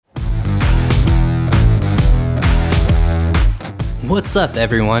What's up,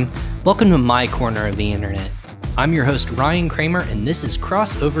 everyone? Welcome to my corner of the internet. I'm your host, Ryan Kramer, and this is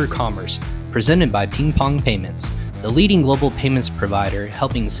Crossover Commerce, presented by Ping Pong Payments, the leading global payments provider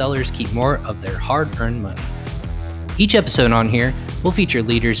helping sellers keep more of their hard-earned money. Each episode on here will feature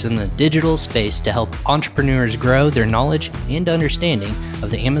leaders in the digital space to help entrepreneurs grow their knowledge and understanding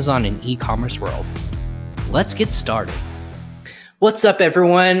of the Amazon and e-commerce world. Let's get started. What's up,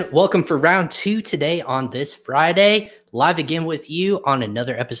 everyone? Welcome for round 2 today on this Friday. Live again with you on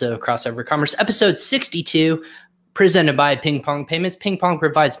another episode of Crossover Commerce, episode 62, presented by Ping Pong Payments. Ping Pong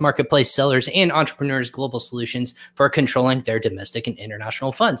provides marketplace sellers and entrepreneurs global solutions for controlling their domestic and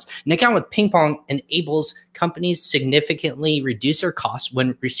international funds. An account with Ping Pong enables companies significantly reduce their costs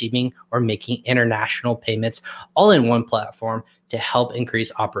when receiving or making international payments, all in one platform to help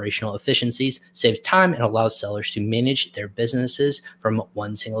increase operational efficiencies, saves time, and allows sellers to manage their businesses from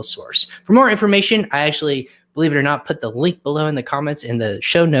one single source. For more information, I actually, believe it or not, put the link below in the comments in the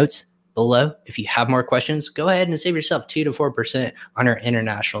show notes below. If you have more questions, go ahead and save yourself 2 to 4% on our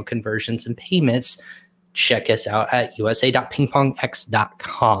international conversions and payments. Check us out at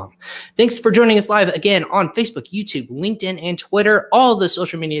usa.pingpongx.com. Thanks for joining us live again on Facebook, YouTube, LinkedIn, and Twitter, all the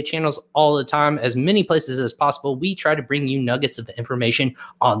social media channels all the time, as many places as possible. We try to bring you nuggets of information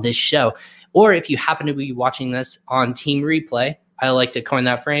on this show. Or if you happen to be watching this on Team Replay, I like to coin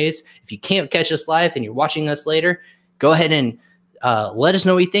that phrase. If you can't catch us live and you're watching us later, go ahead and let us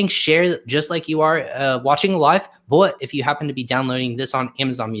know what you think. Share just like you are watching live. But if you happen to be downloading this on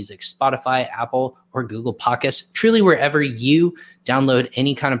Amazon Music, Spotify, Apple, or Google Podcasts, truly wherever you download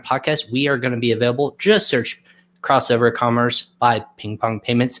any kind of podcast, we are going to be available. Just search Crossover Commerce by Ping Pong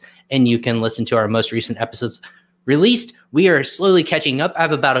Payments, and you can listen to our most recent episodes released. We are slowly catching up. I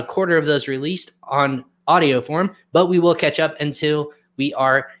have about a quarter of those released on audio form, but we will catch up until we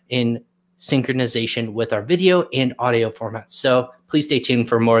are in synchronization with our video and audio formats. So please stay tuned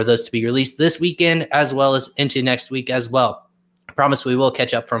for more of those to be released this weekend, as well as into next week as well. I promise we will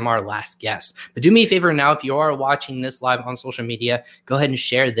catch up from our last guest. But do me a favor now, if you are watching this live on social media, go ahead and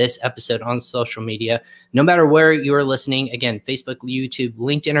share this episode on social media. No matter where you are listening, again, Facebook, YouTube,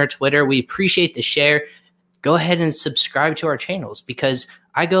 LinkedIn, or Twitter, we appreciate the share. Go ahead and subscribe to our channels, because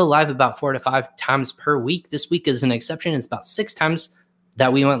I go live about 4 to 5 times per week. This week is an exception. It's about 6 times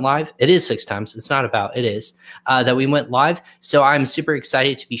that we went live. It is 6 times. It's not about, it is that we went live. So I'm super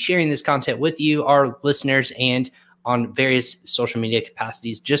excited to be sharing this content with you, our listeners, and on various social media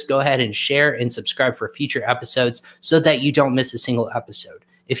capacities. Just go ahead and share and subscribe for future episodes so that you don't miss a single episode.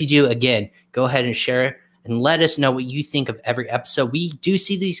 If you do, again, go ahead and share it and let us know what you think of every episode. We do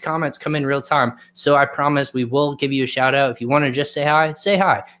see these comments come in real time, so I promise we will give you a shout out. If you want to just say hi, say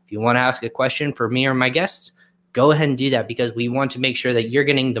hi. If you want to ask a question for me or my guests, go ahead and do that, because we want to make sure that you're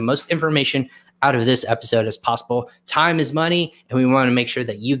getting the most information out of this episode as possible. Time is money, and we want to make sure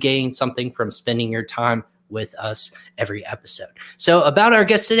that you gain something from spending your time with us every episode. So about our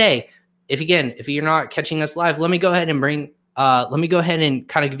guest today, if you're not catching us live, let me go ahead and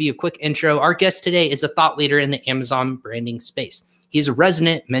kind of give you a quick intro. Our guest today is a thought leader in the Amazon branding space. He's a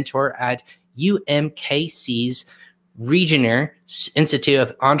resident mentor at UMKC's Regener Institute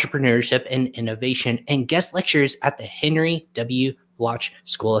of Entrepreneurship and Innovation, and guest lectures at the Henry W. Bloch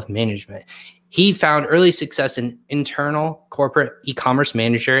School of Management. He found early success in internal corporate e-commerce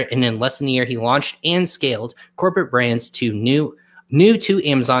manager, and in less than a year, he launched and scaled corporate brands to new to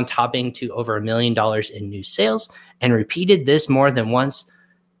Amazon, topping to over $1 million in new sales, and repeated this more than once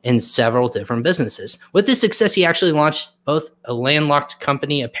in several different businesses. With this success, he actually launched both a landlocked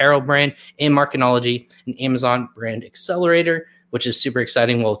company apparel brand and Markenology, an Amazon brand accelerator, which is super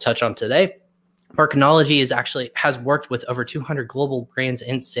exciting. We'll touch on today. Markenology has worked with over 200 global brands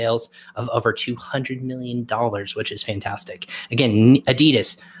and sales of over $200 million, which is fantastic. Again,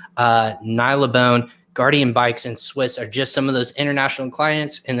 Adidas, Nylabone, Guardian Bikes, and Swiss are just some of those international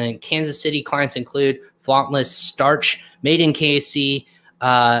clients. And then Kansas City clients include Flauntless, Starch, Made in KC,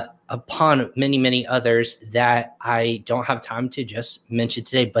 upon many, many others that I don't have time to just mention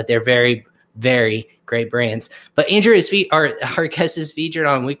today, but they're very, very great brands. But Andrew our guest is featured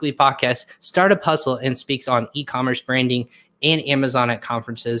on weekly podcasts, Startup Hustle, and speaks on e-commerce branding and Amazon at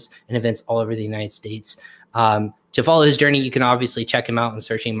conferences and events all over the United States. To follow his journey, you can obviously check him out in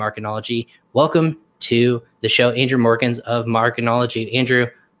searching Markenology. Welcome to the show, Andrew Morgans of Markenology. Andrew,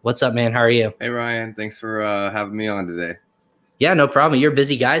 what's up, man? How are you? Hey, Ryan. Thanks for having me on today. Yeah, no problem. You're a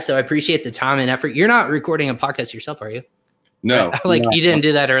busy guy, so I appreciate the time and effort. You're not recording a podcast yourself, are you? No. You didn't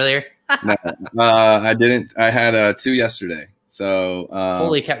do that earlier? No, I didn't. I had 2 yesterday. So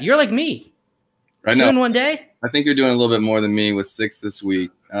holy cow. You're like me. I 2 know. in one day? I think you're doing a little bit more than me with 6 this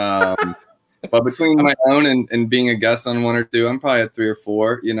week. But between my own and being a guest on one or two, I'm probably at 3 or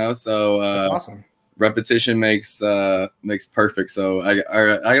 4, you know, so That's awesome. Repetition makes perfect. So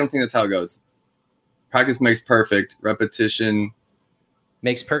I don't think that's how it goes. Practice makes perfect. Repetition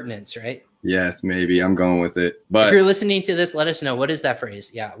makes pertinence, right? Yes, maybe I'm going with it. But if you're listening to this, let us know, what is that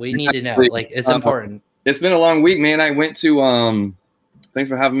phrase? Yeah, we need to know. Like, it's important. It's been a long week, man. I went to thanks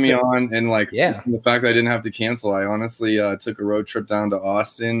for having me on, and like the fact that I didn't have to cancel. I honestly took a road trip down to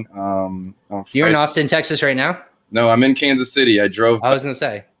Austin. You're in Austin, Texas right now? No, I'm in Kansas City. I was gonna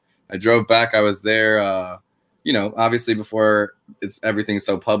say. I drove back. I was there. You know, obviously before everything's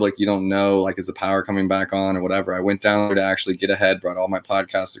so public, you don't know, like, is the power coming back on or whatever. I went down there to actually get ahead, brought all my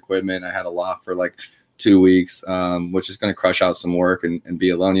podcast equipment. I had a loft for like 2 weeks, which is going to crush out some work and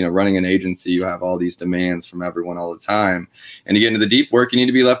be alone. You know, running an agency, you have all these demands from everyone all the time. And to get into the deep work, you need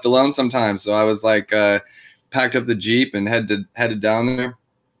to be left alone sometimes. So I was like, packed up the Jeep and headed down there.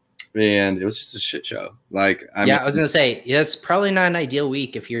 And it was just a shit show. Like, I was gonna say, it's probably not an ideal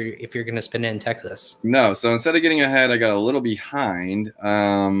week if you're gonna spend it in Texas. No, so instead of getting ahead, I got a little behind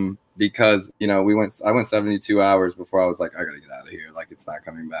because I went 72 hours before I was like, I gotta get out of here. Like, it's not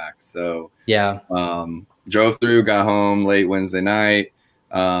coming back. So drove through, got home late Wednesday night,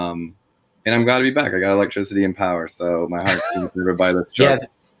 and I'm glad to be back. I got electricity and power, so my heart is everybody that's you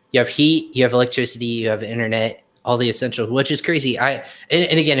have heat, you have electricity, you have internet. All the essentials, which is crazy. And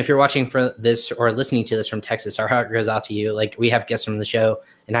again, if you're watching for this or listening to this from Texas, our heart goes out to you. Like, we have guests from the show,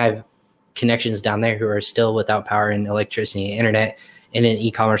 and I have connections down there who are still without power and electricity and internet in an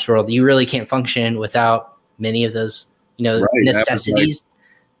e-commerce world. You really can't function without many of those, necessities.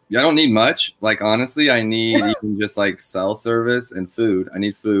 I don't need much. Like, honestly, I need even just like cell service and food. I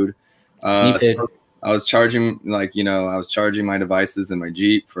need food. So I was charging my devices in my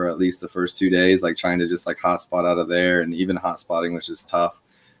Jeep for at least the first 2 days, like trying to just like hotspot out of there. And even hotspotting was just tough.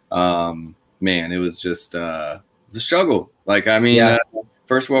 Man, it was just the struggle. Like, I mean,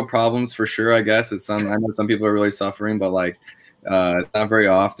 first world problems for sure. I guess I know some people are really suffering, but like, not very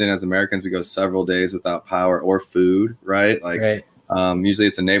often as Americans, we go several days without power or food, right? Like, usually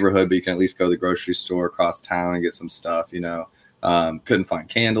it's a neighborhood, but you can at least go to the grocery store across town and get some stuff, couldn't find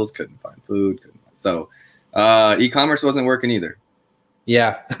candles, couldn't find food. So e-commerce wasn't working either.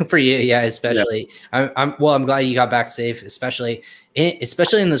 Yeah, for you. Yeah, especially. Yeah. I'm glad you got back safe, especially in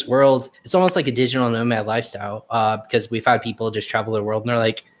this world. It's almost like a digital nomad lifestyle because we've had people just travel the world and they're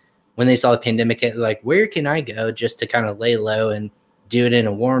like, when they saw the pandemic, like, where can I go just to kind of lay low and do it in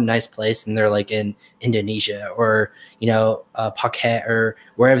a warm, nice place? And they're like in Indonesia or, Phuket or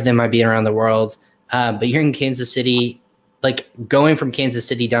wherever they might be around the world. But you're in Kansas City. Like, going from Kansas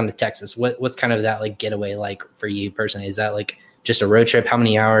City down to Texas, what's kind of that like getaway like for you personally? Is that like just a road trip? How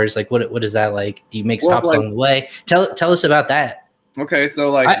many hours? Like, what is that like? Do you make stops along the way? Tell us about that. Okay, so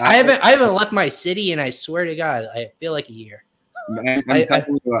like I haven't left my city, and I swear to God, I feel like a year. I'm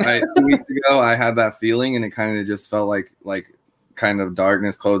telling you, 2 weeks ago I had that feeling, and it kind of just felt like kind of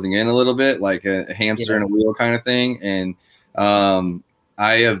darkness closing in a little bit, like a hamster in a wheel kind of thing. And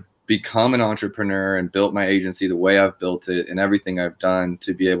I have become an entrepreneur and built my agency the way I've built it and everything I've done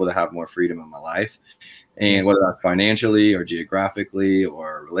to be able to have more freedom in my life. And whether that's financially or geographically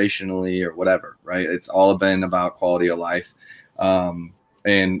or relationally or whatever, right? It's all been about quality of life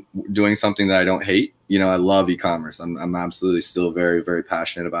and doing something that I don't hate. I love e-commerce. I'm absolutely still very, very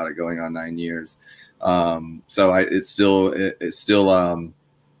passionate about it, going on 9 years. So it still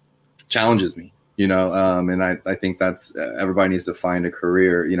challenges me. And I think that's everybody needs to find a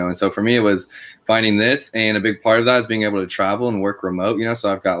career, and so for me, it was finding this. And a big part of that is being able to travel and work remote,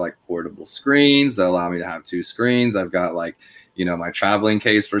 so I've got like portable screens that allow me to have 2 screens. I've got like, my traveling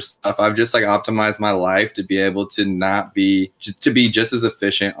case for stuff. I've just like optimized my life to be able to be just as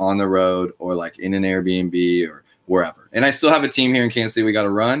efficient on the road or like in an Airbnb or wherever. And I still have a team here in Kansas City we got to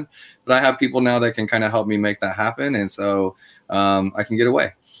run, but I have people now that can kind of help me make that happen. And so I can get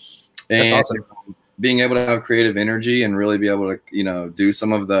away. That's awesome. Being able to have creative energy and really be able to, do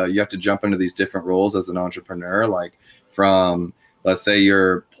some of you have to jump into these different roles as an entrepreneur, like from, let's say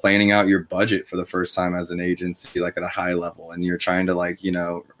you're planning out your budget for the first time as an agency, like at a high level, and you're trying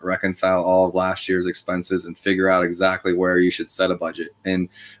to reconcile all of last year's expenses and figure out exactly where you should set a budget. And,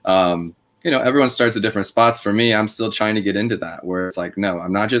 everyone starts at different spots. For me, I'm still trying to get into that where it's like, no,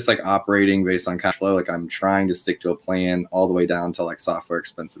 I'm not just like operating based on cash flow. Like, I'm trying to stick to a plan all the way down to like software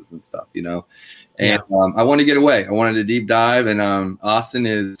expenses and stuff, And I wanted to get away. I wanted to deep dive. And Austin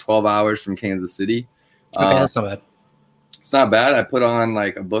is 12 hours from Kansas City. Okay, that's not bad. It's not bad. I put on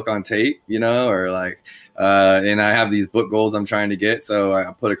like a book on tape, or like, and I have these book goals I'm trying to get. So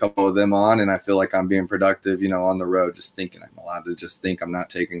I put a couple of them on, and I feel like I'm being productive, on the road, just thinking. I'm allowed to just think. I'm not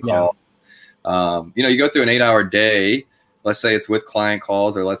taking calls. You go through an 8-hour day. Let's say it's with client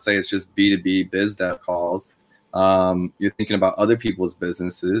calls, or let's say it's just B2B biz dev calls. You're thinking about other people's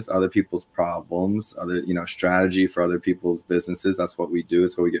businesses, other people's problems, other, strategy for other people's businesses. That's what we do.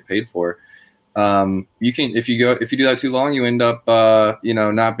 It's what we get paid for. If you do that too long, you end up,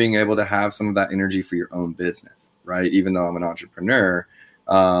 not being able to have some of that energy for your own business, right? Even though I'm an entrepreneur,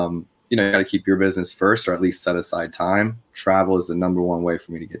 you got to keep your business first, or at least set aside time. Travel is the number one way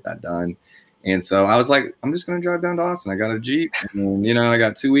for me to get that done. And so I was like, I'm just going to drive down to Austin. I got a Jeep, and, I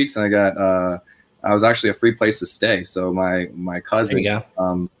got 2 weeks, and I was actually a free place to stay. So my cousin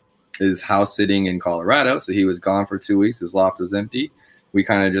is house sitting in Colorado. So he was gone for 2 weeks. His loft was empty. We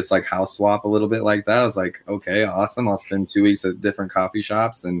kind of just like house swap a little bit like that. I was like, okay, awesome. I'll spend 2 weeks at different coffee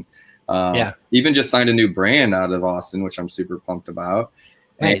shops, and even just signed a new brand out of Austin, which I'm super pumped about.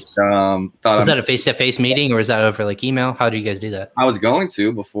 Nice. Was that a face-to-face meeting, or was that over like email? How do you guys do that? I was going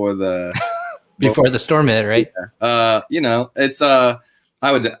to before the before the storm hit, right? It's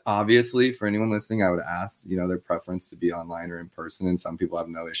I would obviously, for anyone listening, I would ask, their preference to be online or in person. And some people have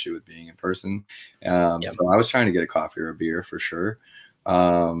no issue with being in person. So I was trying to get a coffee or a beer for sure.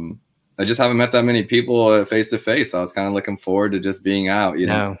 I just haven't met that many people face to face. I was kind of looking forward to just being out,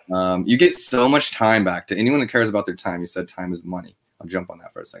 you get so much time back. To anyone that cares about their time. You said time is money. I'll jump on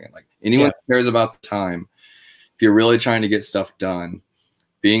that for a second. Like anyone who cares about the time, if you're really trying to get stuff done,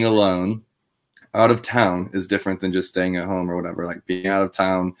 being alone out of town is different than just staying at home or whatever. Like being out of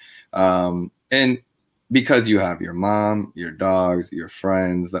town, and because you have your mom, your dogs, your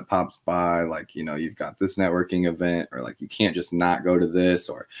friends that pops by, like, you've got this networking event, or like you can't just not go to this,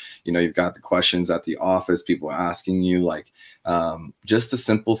 or you've got the questions at the office, people asking you, like, just the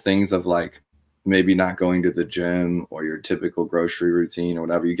simple things of like maybe not going to the gym or your typical grocery routine or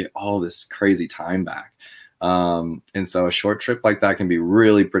whatever. You get all this crazy time back, and so a short trip like that can be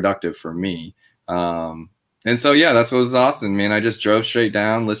really productive for me. And so, that's what was awesome, man. I just drove straight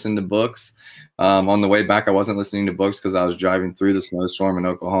down, listened to books. On the way back, I wasn't listening to books because I was driving through the snowstorm in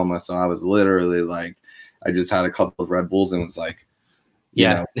Oklahoma. So I was literally like, I just had a couple of Red Bulls and was like,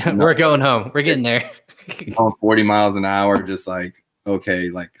 we're going home. We're getting there. 40 miles an hour, just like, okay,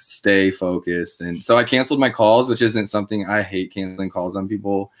 like stay focused. And so I canceled my calls, which isn't something I hate, canceling calls on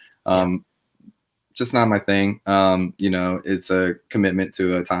people. Just not my thing. It's a commitment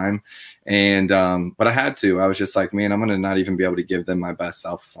to a time. And, but I had to. I was just like, man, I'm going to not even be able to give them my best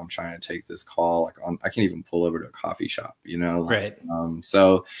self if I'm trying to take this call. Like I can't even pull over to a coffee shop, Right.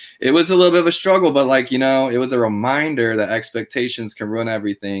 So it was a little bit of a struggle, but like, it was a reminder that expectations can ruin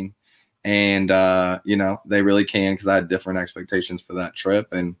everything. And, they really can, because I had different expectations for that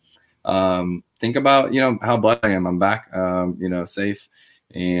trip. And think about, how blessed I am. I'm back, safe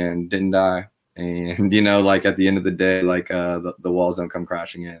and didn't die. And, like at the end of the day, like the walls don't come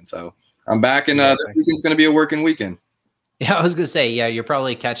crashing in. So I'm back, and this weekend's going to be a working weekend. Yeah, I was going to say, you're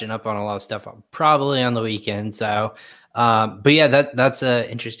probably catching up on a lot of stuff probably on the weekend. So, but yeah, that's an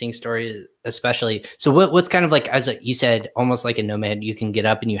interesting story, especially. So what's kind of like, you said, almost like a nomad, you can get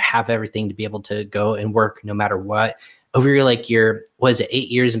up and you have everything to be able to go and work no matter what. Over your 8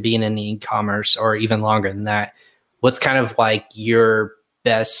 years of being in e-commerce, or even longer than that, what's kind of like your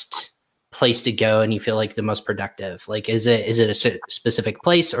best place to go and you feel like the most productive? Like, is it a specific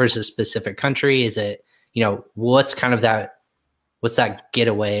place, or is it a specific country? Is it, what's kind of what's that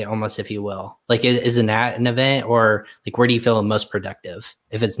getaway almost, if you will? Like, isn't that an event, or like, where do you feel the most productive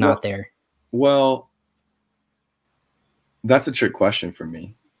if it's not there? Well, that's a trick question for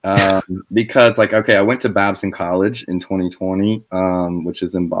me. Because like, okay, I went to Babson College in 2020, which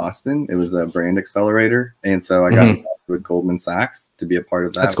is in Boston. It was a brand accelerator. And so I got with Goldman Sachs to be a part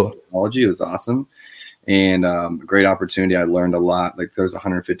of that. That's cool. Technology. It was awesome. And great opportunity. I learned a lot. Like there's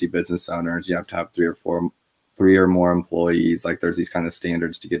 150 business owners. You have to have three or more employees. Like there's these kind of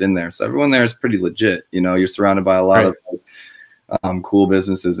standards to get in there. So everyone there is pretty legit. You're surrounded by a lot of cool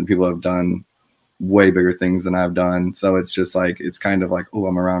businesses and people have done way bigger things than I've done. So it's just like, it's kind of like, oh,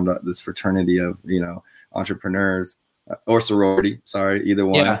 I'm around this fraternity of, entrepreneurs or sorority. Sorry, either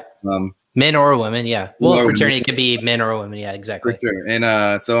one. Yeah. Men or women. Yeah. Well, fraternity could be men or women. Yeah, exactly. For sure.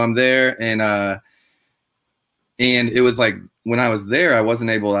 And so I'm there, and it was like, when I was there, I wasn't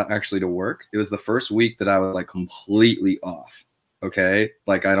able actually to work. It was the first week that I was like completely off. Okay.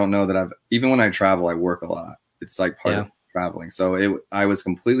 Like, I don't know that even when I travel, I work a lot. It's like part of traveling. So I was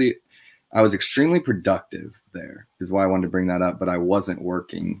extremely productive there, is why I wanted to bring that up, but I wasn't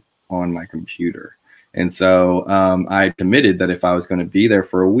working on my computer. And so I committed that if I was going to be there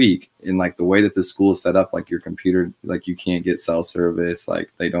for a week, in like the way that the school is set up, like your computer, like you can't get cell service,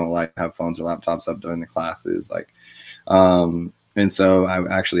 like they don't like have phones or laptops up during the classes. Like And so I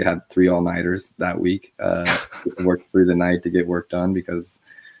actually had 3 all-nighters that week. Worked through the night to get work done because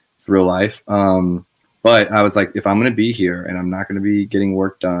it's real life. But I was like, if I'm going to be here and I'm not going to be getting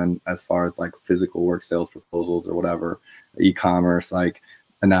work done as far as like physical work, sales proposals or whatever, e-commerce, like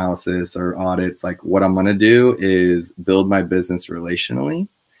analysis or audits, like what I'm going to do is build my business relationally.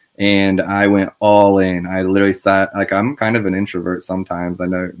 And I went all in. I literally sat, like, I'm kind of an introvert sometimes. I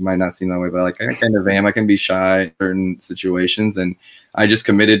know it might not seem that way, but like I kind of am. I can be shy in certain situations. And I just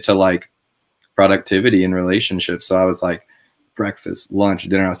committed to like productivity and relationships. So I was like, breakfast, lunch,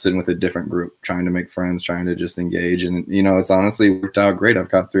 dinner, I was sitting with a different group, trying to make friends, trying to just engage. And, you know, it's honestly worked out great.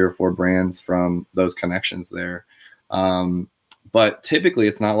 I've got 3 or 4 brands from those connections there. But typically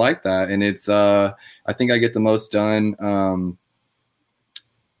it's not like that. And it's, I think I get the most done,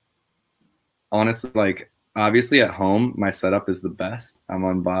 honestly, like obviously at home, my setup is the best. I'm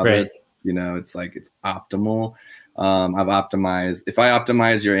unbothered. Right. You know, it's like, it's optimal. I've optimized. If I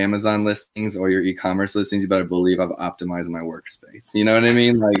optimize your Amazon listings or your e-commerce listings, you better believe I've optimized my workspace. You know what I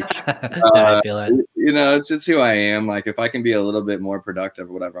mean? Like, I feel it. You know, it's just who I am. Like, if I can be a little bit more productive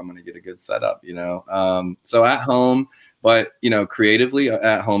or whatever, I'm going to get a good setup, you know? So at home, but you know, creatively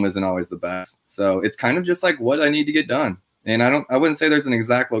at home isn't always the best. So it's kind of just like what I need to get done. And I wouldn't say there's an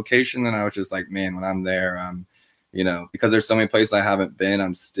exact location. And I was just like, man, when I'm there, you know, because there's so many places I haven't been,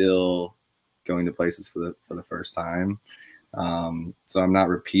 I'm still going to places for the first time. So I'm not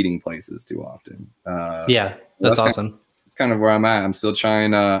repeating places too often. Yeah, that's awesome. It's kind of where I'm at. I'm still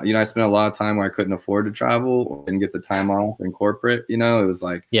trying you know, I spent a lot of time where I couldn't afford to travel or didn't get the time off in corporate. You know, it was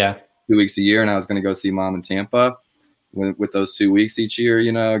like 2 weeks a year and I was going to go see mom in Tampa with those 2 weeks each year,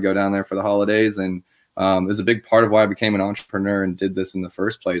 you know, go down there for the holidays. And it was a big part of why I became an entrepreneur and did this in the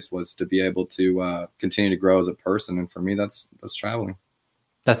first place, was to be able to continue to grow as a person. And for me, that's traveling.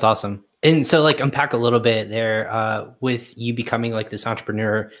 That's awesome. And so like unpack a little bit there with you becoming like this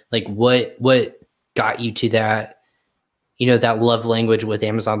entrepreneur, like what got you to that, you know, that love language with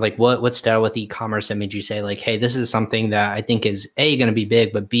Amazon? Like what style with e-commerce that made you say like, hey, this is something that I think is A, going to be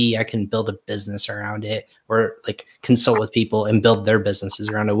big, but B, I can build a business around it, or like consult with people and build their businesses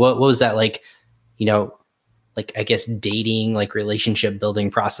around it. What was that like, you know, like I guess dating, like relationship building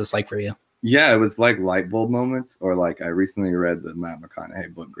process like for you? Yeah, it was like light bulb moments, or like I recently read the Matt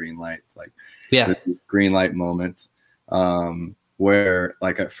McConaughey book, Green Lights, like green light moments, where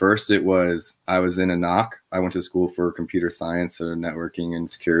like at first it was, I was in a NOC. I went to school for computer science or networking and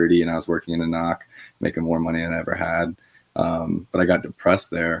security, and I was working in a NOC, making more money than I ever had. But I got depressed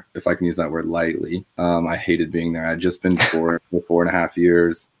there, if I can use that word lightly. I hated being there. I'd just been for 4.5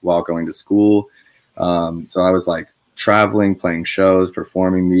 years while going to school. So I was like traveling, playing shows,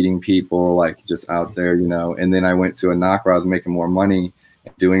 performing, meeting people, like just out there, you know. And then I went to a NOC where I was making more money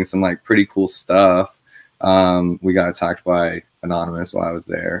and doing some like pretty cool stuff. We got attacked by Anonymous while I was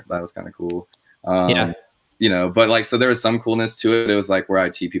there. That was kind of cool. You know, but like, so there was some coolness to it. It was like where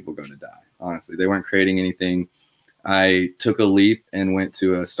IT people go to die. Honestly, they weren't creating anything. I took a leap and went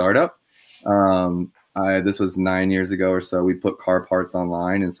to a startup. This was 9 years ago or so. We put car parts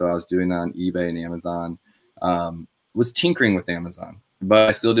online. And so I was doing that on eBay and Amazon. Was tinkering with Amazon, but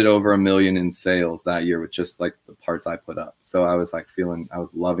I still did over $1 million in sales that year with just like the parts I put up. So I was like I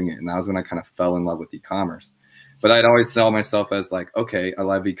was loving it. And that was when I kind of fell in love with e-commerce. But I'd always sell myself as like, okay, I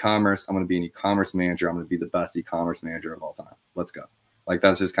love e-commerce. I'm going to be an e-commerce manager. I'm going to be the best e-commerce manager of all time. Let's go. Like,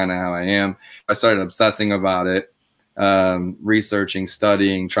 that's just kind of how I am. I started obsessing about it, researching,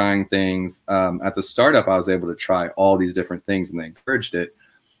 studying, trying things. At the startup, I was able to try all these different things, and they encouraged it.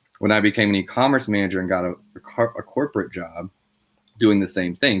 When I became an e-commerce manager and got a corporate job doing the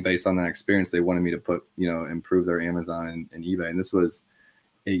same thing based on that experience, they wanted me to put, you know, improve their Amazon and eBay. And this was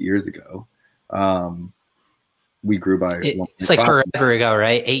 8 years ago. We grew by. It's like forever ago,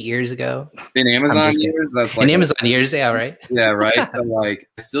 right? 8 years ago. In Amazon years, that's like in Amazon years, yeah, right. Yeah, right. So like,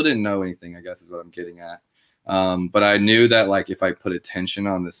 I still didn't know anything, I guess is what I'm getting at. But I knew that like if I put attention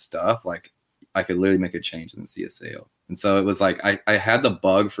on this stuff, like I could literally make a change and see a sale. And so it was like I had the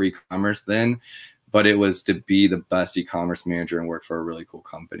bug for e-commerce then, but it was to be the best e-commerce manager and work for a really cool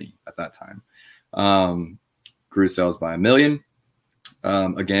company at that time. Grew sales by $1 million.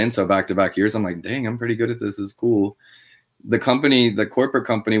 Again, so back-to-back years, I'm like, dang, I'm pretty good at this. This is cool. The corporate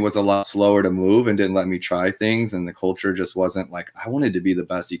company was a lot slower to move and didn't let me try things. And the culture just wasn't like, I wanted to be the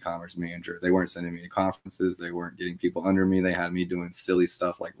best e-commerce manager. They weren't sending me to conferences. They weren't getting people under me. They had me doing silly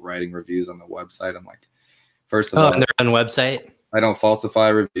stuff like writing reviews on the website. I'm like, first of all, on their own website. I don't falsify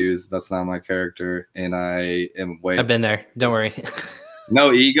reviews. That's not my character. And I am I've been there. Don't worry.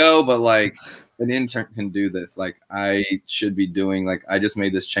 No ego, but like an intern can do this. Like I should be doing, like, I just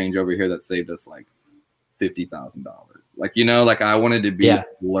made this change over here that saved us like $50,000. like, like I wanted to be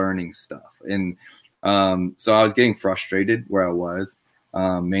learning stuff. And so I was getting frustrated where I was,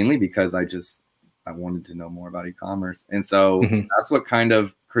 mainly because I wanted to know more about e-commerce. And so that's what kind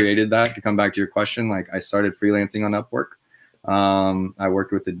of created that. To come back to your question, like I started freelancing on Upwork. I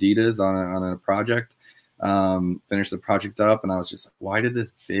worked with Adidas on a project, finished the project up, and I was just like, why did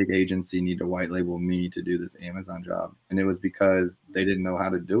this big agency need to white label me to do this Amazon job? And it was because they didn't know how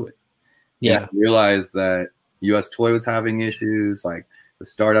to do it. Yeah. And I realized that US Toy was having issues, like the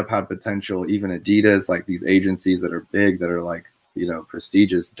startup had potential, even Adidas, like these agencies that are big, that are like,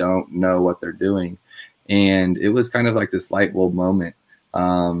 prestigious, don't know what they're doing. And it was kind of like this light bulb moment.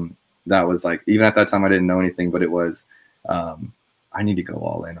 That was like, even at that time, I didn't know anything, but it was, I need to go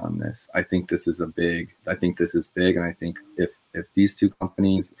all in on this. I think this is big. And I think if these two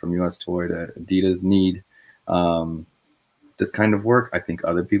companies from US Toy to Adidas need this kind of work, I think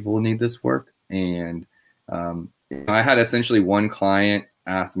other people will need this work. And I had essentially one client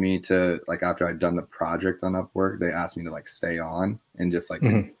ask me to, like, after I'd done the project on Upwork, they asked me to like stay on and just like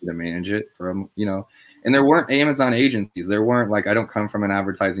to manage it for them, and there weren't Amazon agencies. There weren't, like, I don't come from an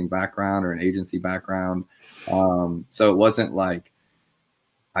advertising background or an agency background. So it wasn't like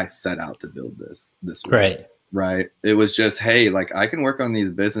I set out to build this way. Right. It was just, hey, like I can work on these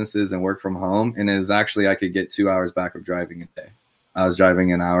businesses and work from home. And it was actually, I could get 2 hours back of driving a day. I was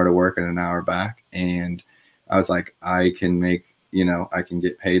driving an hour to work and an hour back. And I was like, I can make, I can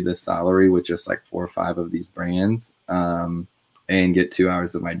get paid this salary with just like 4 or 5 of these brands, and get 2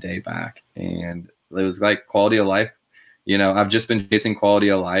 hours of my day back. And it was like quality of life. I've just been chasing quality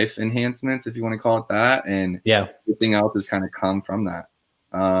of life enhancements, if you want to call it that. And everything else has kind of come from that.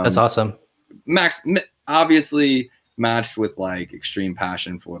 That's awesome. Obviously matched with like extreme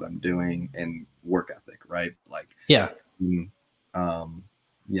passion for what I'm doing and work ethic, right? Like, I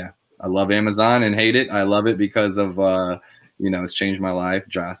love Amazon and hate it. I love it because of, it's changed my life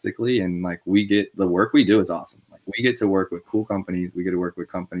drastically. And like the work we do is awesome. Like we get to work with cool companies. We get to work with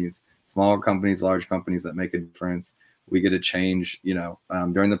companies, small companies, large companies that make a difference. We get to change,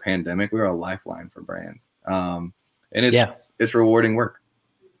 during the pandemic, we were a lifeline for brands. And it's rewarding work.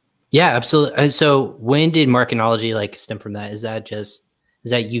 Yeah, absolutely. So when did Markenology like stem from that? Is that just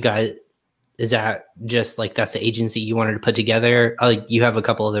like that's the agency you wanted to put together? Like you have a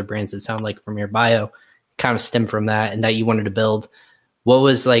couple other brands that sound like from your bio kind of stem from that and that you wanted to build. What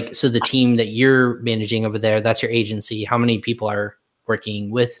was like, so the team that you're managing over there, that's your agency. How many people are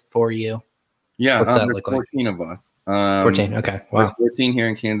working for you? Yeah, what's that look 14 like? Of us. 14, okay. Wow. There's 14 here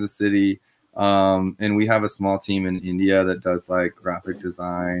in Kansas City. And we have a small team in India that does like graphic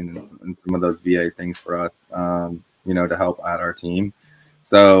design and some of those VA things for us, to help add our team.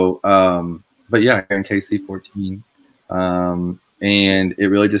 So, but yeah, in KC 14. And it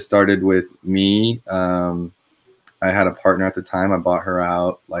really just started with me. I had a partner at the time. I bought her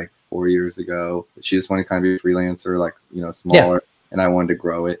out like 4 years ago. She just wanted to kind of be a freelancer, like, smaller, and I wanted to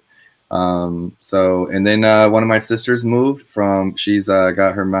grow it. And then one of my sisters moved she's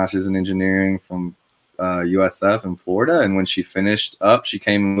got her master's in engineering from USF in Florida. And when she finished up, she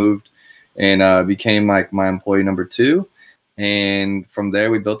moved and became like my employee number 2. And from there,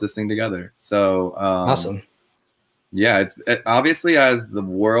 we built this thing together. So awesome. Yeah, it obviously, as the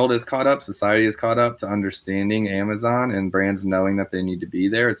world is caught up, society is caught up to understanding Amazon and brands knowing that they need to be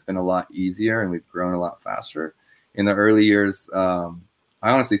there. It's been a lot easier and we've grown a lot faster. In the early years, I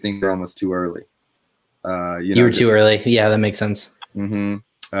honestly think they're almost too early. You were too early. Yeah, that makes sense. Mm-hmm.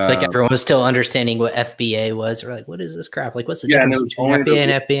 Like everyone was still understanding what FBA was, or like, what is this crap? Like, what's the difference between FBA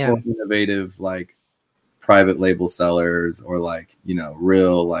and FBM? Innovative, like private label sellers, or like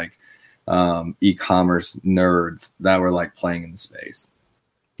real like e-commerce nerds that were like playing in the space.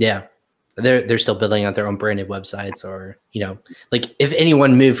 Yeah, they're still building out their own branded websites, or like if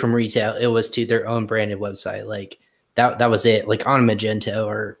anyone moved from retail, it was to their own branded website. Like that was it. Like on Magento,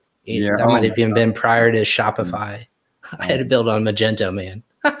 or that might have even been prior to Shopify. I had to build on Magento, man.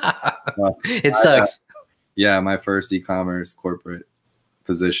 It sucks. My first e-commerce corporate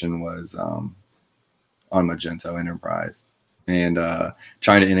position was on Magento Enterprise, and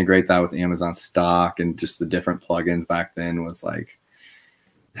trying to integrate that with Amazon Stock and just the different plugins back then was like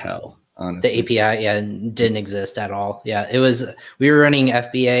hell. Honestly, the API didn't exist at all. It was, we were running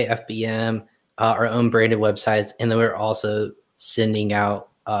FBA, FBM, our own branded websites, and then we were also sending out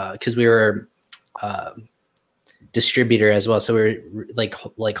because we were distributor as well, so we're like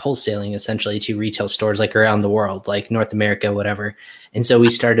wholesaling essentially to retail stores like around the world, like North America, whatever. And so we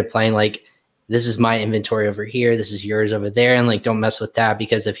started playing like, this is my inventory over here, this is yours over there, and like don't mess with that,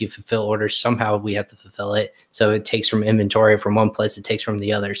 because if you fulfill orders, somehow we have to fulfill it. So it takes from inventory from one place, it takes from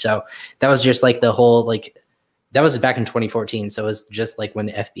the other. So that was just like the whole like that was back in 2014. So it was just like when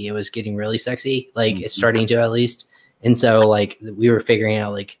the FBA was getting really sexy, like it's starting to at least. And so like we were figuring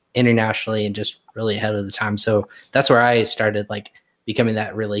out like internationally and just really ahead of the time. So that's where I started like becoming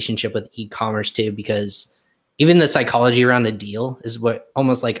that relationship with e-commerce too, because even the psychology around a deal is what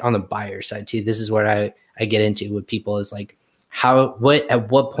almost like on the buyer side too. This is what I get into with people is like at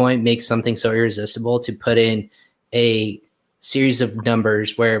what point makes something so irresistible to put in a series of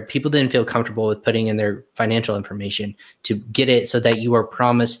numbers where people didn't feel comfortable with putting in their financial information to get it so that you are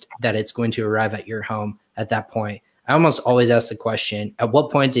promised that it's going to arrive at your home at that point. I almost always ask the question, at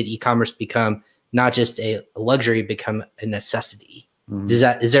what point did e-commerce become not just a luxury, become a necessity?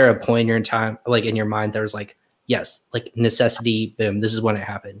 Mm-hmm. Is there a point in your time, like in your mind, there was like, yes, like necessity, boom, this is when it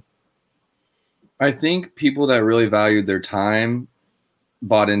happened? I think people that really valued their time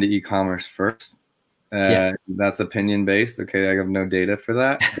bought into e-commerce first. That's opinion based. Okay, I have no data for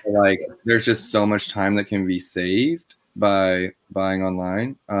that. But like, there's just so much time that can be saved by buying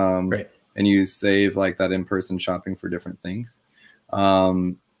online, right. And you save like that in-person shopping for different things.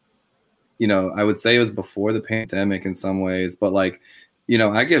 You know, I would say it was before the pandemic in some ways, but like, you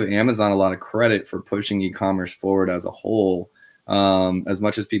know, I give Amazon a lot of credit for pushing e-commerce forward as a whole. As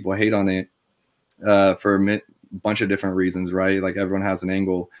much as people hate on it for a bunch of different reasons, right? Like everyone has an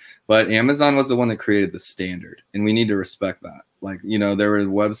angle, but Amazon was the one that created the standard, and we need to respect that. Like, you know, there were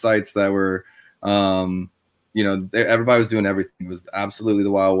websites that were, you know, everybody was doing everything. It was absolutely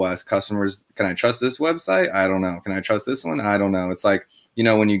the Wild West. Customers, can I trust this website? I don't know. Can I trust this one? I don't know. It's like, you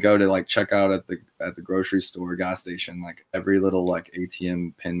know, when you go to like check out at the grocery store, gas station, like every little like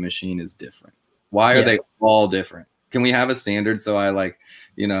ATM pin machine is different. Why are they all different? Can we have a standard so I like,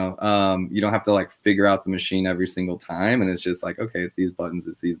 you know, you don't have to like figure out the machine every single time, and it's just like, okay, it's these buttons,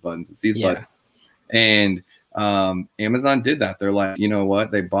 it's these buttons, it's these buttons. And Amazon did that. They're like, you know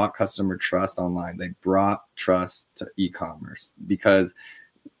what? They bought customer trust online. They brought trust to e-commerce because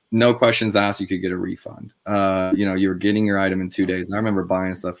no questions asked, you could get a refund. You know, you were getting your item in 2 days. And I remember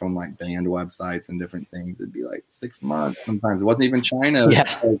buying stuff from like banned websites and different things. It'd be like 6 months. Sometimes it wasn't even China.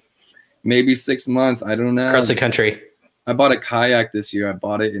 Like maybe 6 months. I don't know. Across the country. I bought a kayak this year. I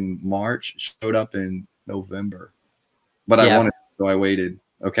bought it in March, showed up in November, but I wanted it, so I waited.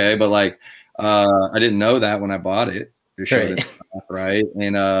 Okay. But like, I didn't know that when I bought it. It showed it off, right.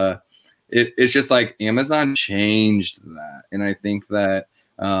 And it's just like Amazon changed that. And I think that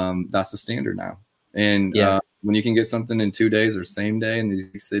that's the standard now. And when you can get something in 2 days or same day in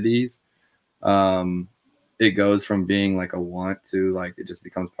these cities, it goes from being like a want to like, it just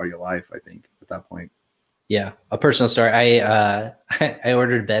becomes part of your life, I think, at that point. Yeah. A personal story. I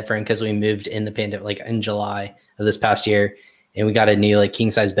ordered a bed frame because we moved in the pandemic, like in July of this past year. And we got a new like king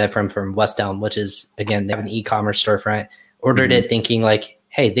size bed frame from West Elm, which is, again, they have an e-commerce storefront. Ordered it thinking like,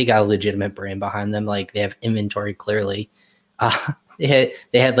 hey, they got a legitimate brand behind them. Like they have inventory clearly. They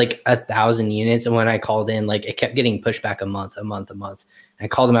had like 1,000 units. And when I called in, like it kept getting pushed back a month. I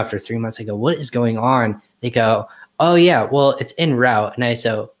called them after 3 months. I go, what is going on? They go, oh yeah, well, it's en route. And I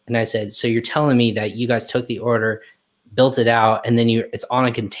said, so you're telling me that you guys took the order, built it out, and then it's on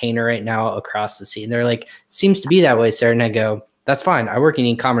a container right now across the sea. And they're like, it seems to be that way, sir. And I go, that's fine. I work in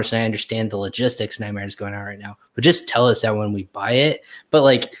e-commerce and I understand the logistics nightmares going on right now, but just tell us that when we buy it. But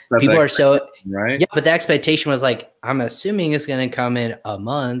like people are so right. Yeah. But the expectation was like, I'm assuming it's going to come in a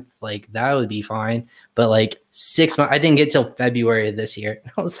month. Like that would be fine. But like 6 months, I didn't get till February of this year.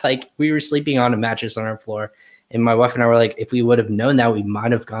 I was like, we were sleeping on a mattress on our floor. And my wife and I were like, if we would have known that, we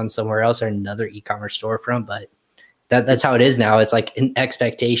might have gone somewhere else or another e-commerce storefront. But that's how it is now. It's like an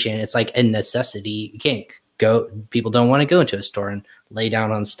expectation. It's like a necessity. You can't go. People don't want to go into a store and lay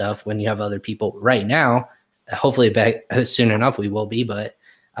down on stuff when you have other people right now. Hopefully back soon enough we will be. But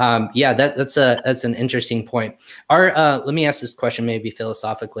that's an interesting point. Let me ask this question maybe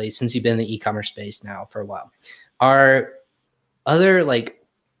philosophically, since you've been in the e-commerce space now for a while. Are other like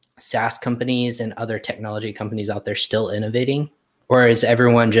SaaS companies and other technology companies out there still innovating, or is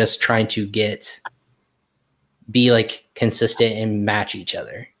everyone just trying to be like consistent and match each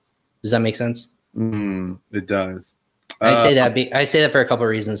other? Does that make sense? It does. I say that for a couple of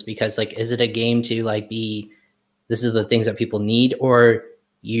reasons, because like, is it a game to like this is the things that people need, or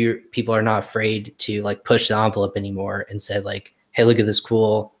people are not afraid to like push the envelope anymore and said like, hey, look at this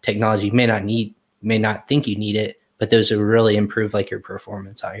cool technology. You may not think you need it, but those will really improve like your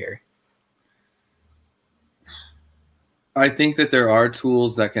performance out here. I think that there are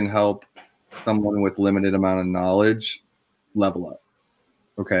tools that can help someone with limited amount of knowledge level up.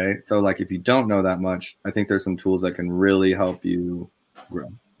 Okay. So like, if you don't know that much, I think there's some tools that can really help you grow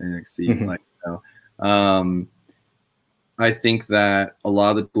and exceed. Like, you know, I think that a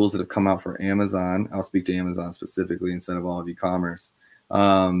lot of the tools that have come out for Amazon, I'll speak to Amazon specifically instead of all of e-commerce.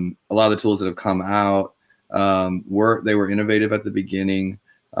 A lot of the tools that have come out were innovative at the beginning,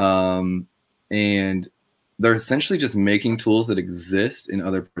 and they're essentially just making tools that exist in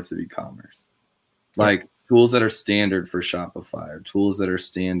other parts of e-commerce, like tools that are standard for Shopify, or tools that are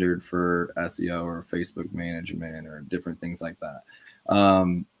standard for SEO or Facebook management or different things like that.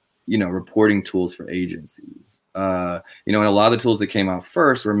 Reporting tools for agencies. And a lot of the tools that came out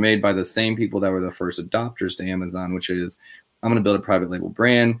first were made by the same people that were the first adopters to Amazon, which is, I'm going to build a private label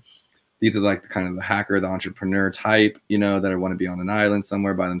brand. These are like the hacker, the entrepreneur type, that want to be on an island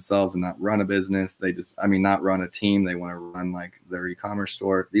somewhere by themselves and not run a business. Not run a team. They want to run like their e-commerce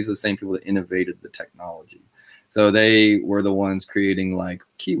store. These are the same people that innovated the technology. So they were the ones creating like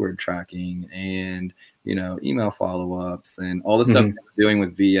keyword tracking and, email follow-ups and all the stuff they're doing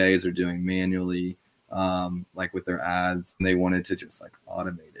with VAs or doing manually, like with their ads. And they wanted to just like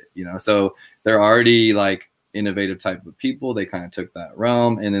automate it, so they're already like innovative type of people. They kind of took that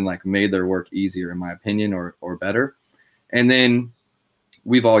realm and then like made their work easier, in my opinion, or better. And then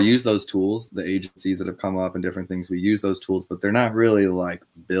we've all used those tools, the agencies that have come up and different things. We use those tools, but they're not really like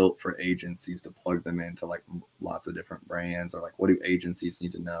built for agencies to plug them into like lots of different brands, or like what do agencies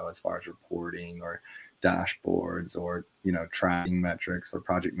need to know as far as reporting or dashboards or, tracking metrics or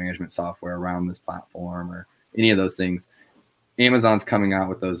project management software around this platform or any of those things. Amazon's coming out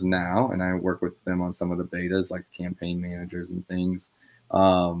with those now, and I work with them on some of the betas, like the campaign managers and things.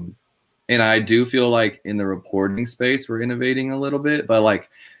 And I do feel like in the reporting space, we're innovating a little bit, but like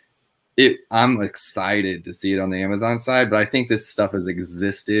I'm excited to see it on the Amazon side, but I think this stuff has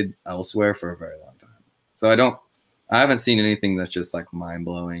existed elsewhere for a very long time. So I haven't seen anything that's just like mind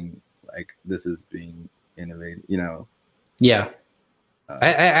blowing. Like this is being innovated, Yeah.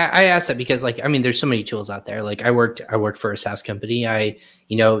 I asked that because there's so many tools out there. Like I worked for a SaaS company.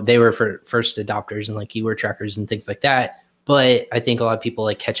 They were for first adopters and like keyword trackers and things like that. But I think a lot of people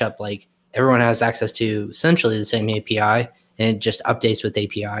like catch up, like everyone has access to essentially the same API and it just updates with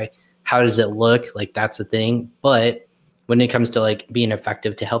API. How does it look? Like that's the thing. But when it comes to like being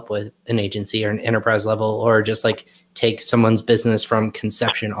effective to help with an agency or an enterprise level, or just like take someone's business from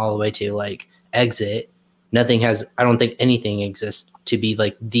conception all the way to like exit, I don't think anything exists to be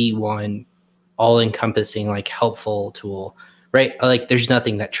like the one all encompassing, like helpful tool, right? Like there's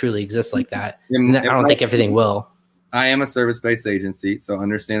nothing that truly exists like that. And I don't think everything will. I am a service-based agency, so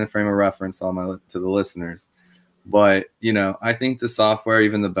understand the frame of reference to the listeners. But, I think the software,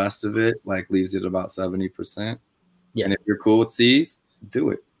 even the best of it, like leaves it about 70%. Yeah. And if you're cool with C's,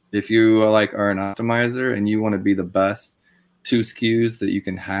 do it. If you are an optimizer and you want to be the best 2 SKUs that you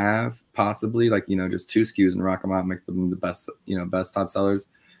can have, possibly just 2 SKUs and rock them out and make them the best, best top sellers.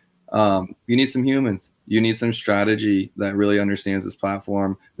 You need some humans. You need some strategy that really understands this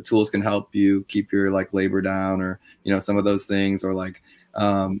platform. The tools can help you keep your labor down, or some of those things. Or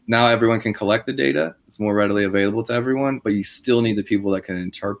now everyone can collect the data. It's more readily available to everyone, but you still need the people that can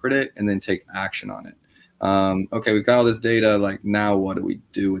interpret it and then take action on it. Okay, we've got all this data. Now what do we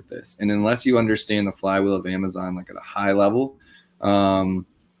do with this? And unless you understand the flywheel of Amazon at a high level,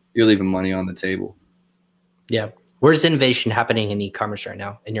 you're leaving money on the table. Yeah. Where's innovation happening in e-commerce right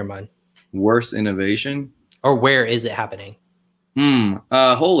now, in your mind? Worst innovation? Or where is it happening?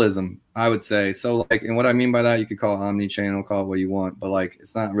 Holism, I would say. So and what I mean by that, you could call it omni-channel, call it what you want, but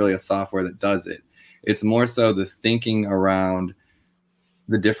it's not really a software that does it. It's more so the thinking around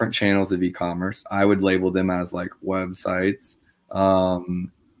the different channels of e-commerce. I would label them as websites,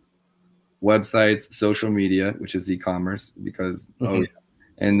 social media, which is e-commerce, because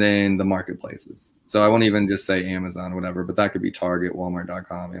and then the marketplaces. So I won't even just say Amazon, whatever, but that could be Target,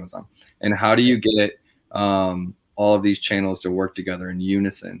 Walmart.com, Amazon. And how do you get all of these channels to work together in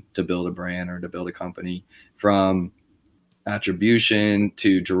unison to build a brand or to build a company, from attribution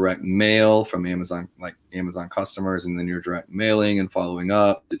to direct mail from Amazon, Amazon customers, and then your direct mailing and following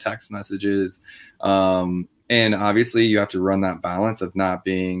up to text messages. And obviously you have to run that balance of not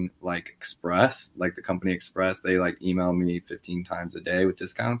being Express, the company Express. They email me 15 times a day with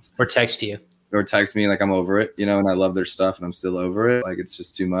discounts, or text you, or text me I'm over it, and I love their stuff and I'm still over it. It's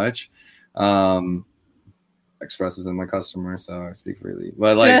just too much. Express isn't my customer, so I speak freely.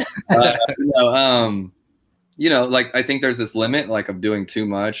 But I think there's this limit of doing too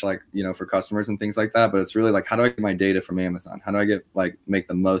much, for customers and things like that. But it's really how do I get my data from Amazon? How do I get make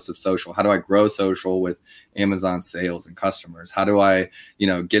the most of social? How do I grow social with Amazon sales and customers? How do I,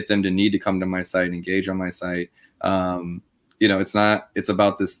 get them to need to come to my site and engage on my site? It's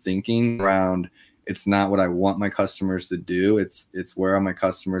about this thinking around it's not what I want my customers to do. It's where are my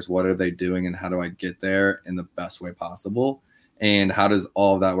customers, what are they doing, and how do I get there in the best way possible? And how does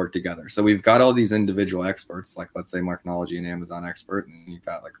all of that work together? So we've got all these individual experts, like let's say Marknology and Amazon expert, and you've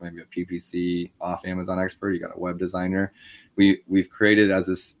got like maybe a PPC off Amazon expert, you got a web designer. We've created, as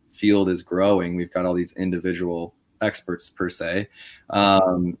this field is growing, we've got all these individual experts per se,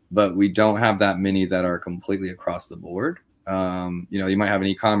 but we don't have that many that are completely across the board. You might have an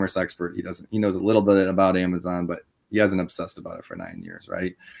e-commerce expert. He knows a little bit about Amazon, but he hasn't obsessed about it for 9 years,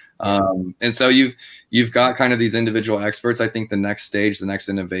 right? And so you've got kind of these individual experts. I think the next stage, the next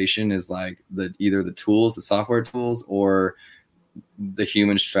innovation is like either the tools, the software tools, or the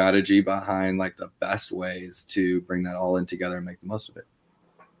human strategy behind like the best ways to bring that all in together and make the most of it.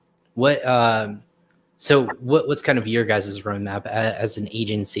 What's kind of your guys' roadmap as an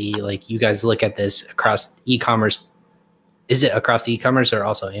agency? Like, you guys look at this across e-commerce. Is it across the e-commerce or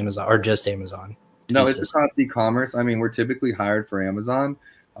also Amazon, or just Amazon? No, it's across e-commerce. I mean, we're typically hired for Amazon,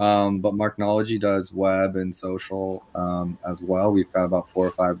 but Marknology does web and social as well. We've got about 4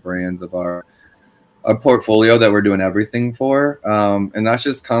 or 5 brands of our portfolio that we're doing everything for. And that's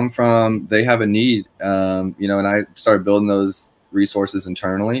just come from, they have a need, and I started building those resources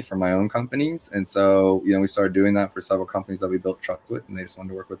internally for my own companies. And so, we started doing that for several companies that we built trucks with, and they just wanted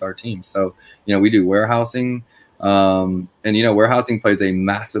to work with our team. So, we do warehousing, and warehousing plays a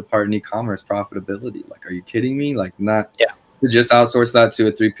massive part in e-commerce profitability. Like, are you kidding me? Like, not to just outsource that to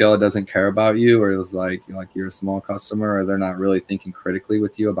a 3PL that doesn't care about you, or it's like you're a small customer, or they're not really thinking critically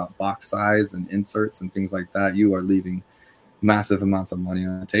with you about box size and inserts and things like that. You are leaving massive amounts of money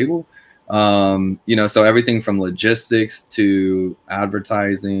on the table. So everything from logistics to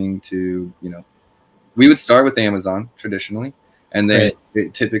advertising to, we would start with Amazon traditionally, and then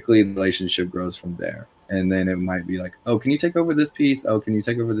typically the relationship grows from there. And then it might be like, oh, can you take over this piece? Oh, can you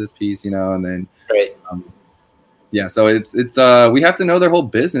take over this piece? And then, so it's we have to know their whole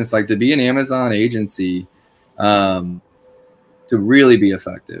business. Like, to be an Amazon agency, to really be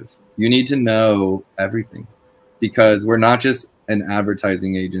effective, you need to know everything, because we're not just an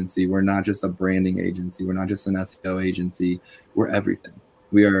advertising agency. We're not just a branding agency. We're not just an SEO agency. We're everything.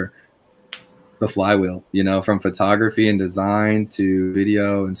 We are the flywheel, from photography and design to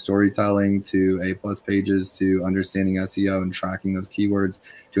video and storytelling to A+ pages to understanding SEO and tracking those keywords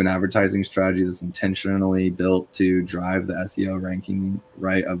to an advertising strategy that's intentionally built to drive the SEO ranking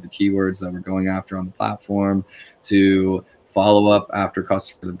right of the keywords that we're going after on the platform, to follow up after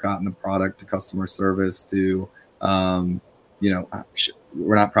customers have gotten the product, to customer service, to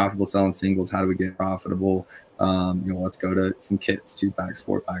we're not profitable selling singles. How do we get profitable? Let's go to some kits, 2-packs,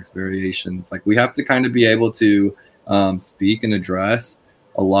 4-packs, variations. Like, we have to kind of be able to speak and address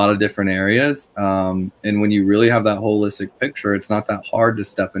a lot of different areas. And when you really have that holistic picture, it's not that hard to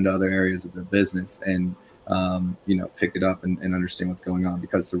step into other areas of the business and, pick it up and understand what's going on.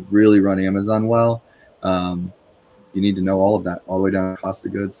 Because to really run Amazon well, you need to know all of that, all the way down to cost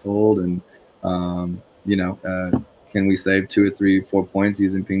of goods sold and, can we save 2 or 3, 4 points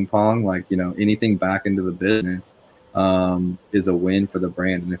using ping pong? Like, anything back into the business is a win for the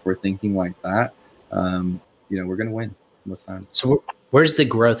brand. And if we're thinking like that, we're going to win most times. So where's the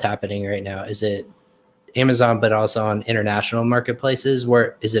growth happening right now? Is it Amazon, but also on international marketplaces?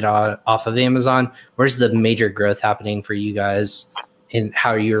 Where is it off of Amazon? Where's the major growth happening for you guys, and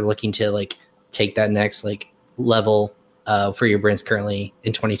how you're looking to like take that next level for your brands currently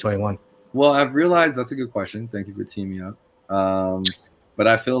in 2021? Well, I've realized that's a good question. Thank you for teaming me up. But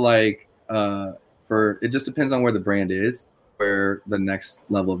I feel like it just depends on where the brand is, where the next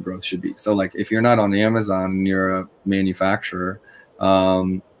level of growth should be. So like, if you're not on Amazon and you're a manufacturer,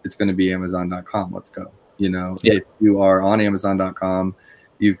 it's going to be Amazon.com. Let's go. If you are on Amazon.com,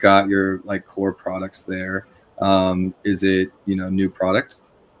 you've got your core products there. Is it, new product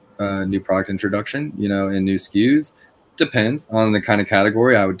introduction, and new SKUs? Depends on the kind of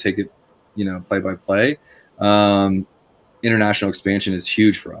category. I would take it, play by play. International expansion is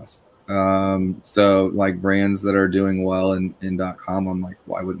huge for us. So like brands that are doing well in .com, I'm like,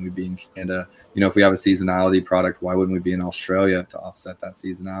 why wouldn't we be in Canada? If we have a seasonality product, why wouldn't we be in Australia to offset that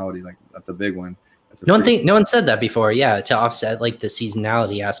seasonality? Like, that's a big one. No one said that before. Yeah, to offset the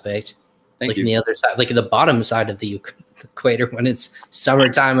seasonality aspect. Thank you. On the other side, the bottom side of the equator, when it's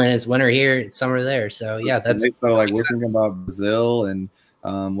summertime and it's winter here, it's summer there. So yeah, that's so we're thinking about Brazil and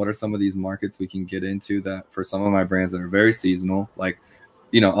what are some of these markets we can get into that for some of my brands that are very seasonal.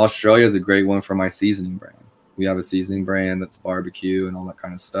 Australia is a great one for my seasoning brand. We have a seasoning brand that's barbecue and all that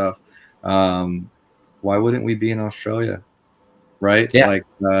kind of stuff. Why wouldn't we be in Australia? Right? Yeah.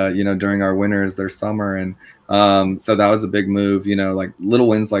 During our winters, their summer. And so that was a big move, little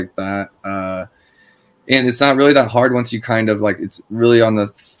wins like that. And it's not really that hard once you kind of like, it's really on the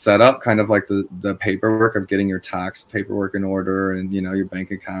setup, kind of like the paperwork of getting your tax paperwork in order and, you know, your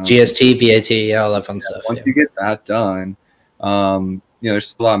bank account. GST, VAT, all that fun stuff. Once you get that done, you know,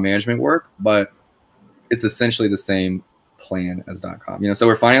 there's a lot of management work, but it's essentially the same plan as .com. You know, so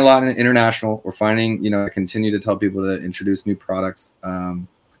we're finding a lot in international. We're finding, you know, I continue to tell people to introduce new products,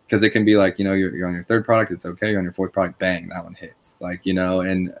 because it can be like, you know, you're on your third product, it's okay. You're on your fourth product, bang, that one hits. Like, you know,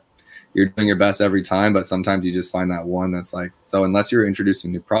 and you're doing your best every time, but sometimes you just find that one that's like, so unless you're introducing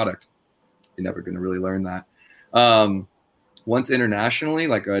a new product, you're never going to really learn that. Once internationally,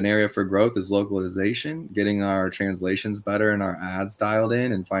 like an area for growth is localization, getting our translations better and our ads dialed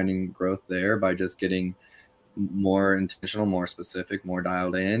in and finding growth there by just getting more intentional, more specific, more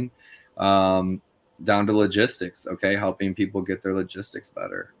dialed in, down to logistics. Okay. Helping people get their logistics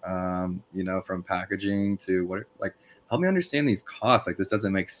better. You know, from packaging to what, like, help me understand these costs. Like, this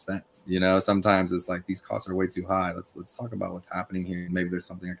doesn't make sense. You know, sometimes it's like, these costs are way too high. Let's talk about what's happening here. Maybe there's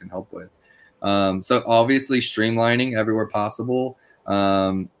something I can help with. So obviously streamlining everywhere possible,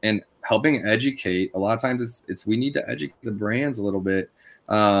 and helping educate. A lot of times it's we need to educate the brands a little bit,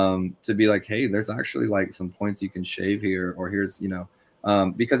 to be like, hey, there's actually like some points you can shave here, or here's, you know,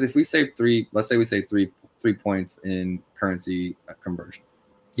 because if we save let's say we save three points in currency conversion.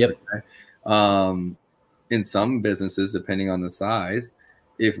 Yep. Okay? In some businesses, depending on the size,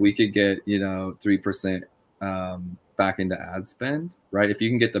 if we could get, you know, 3% back into ad spend, right? If you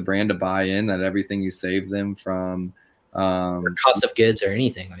can get the brand to buy in that everything you save them from cost of goods or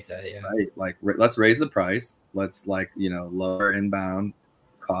anything like that, yeah. Right. Like, let's raise the price. Let's, like, you know, lower inbound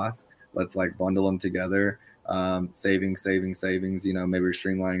costs. Let's like bundle them together. Savings, you know, maybe we're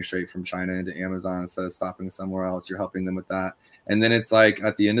streamlining straight from China into Amazon instead of stopping somewhere else. You're helping them with that. And then it's like,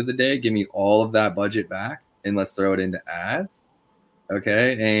 at the end of the day, give me all of that budget back and let's throw it into ads.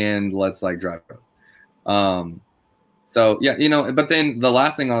 Okay. And let's like drive growth. So yeah, you know, but then the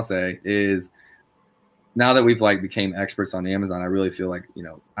last thing I'll say is, now that we've like became experts on Amazon, I really feel like, you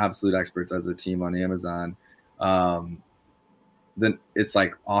know, absolute experts as a team on Amazon. Then it's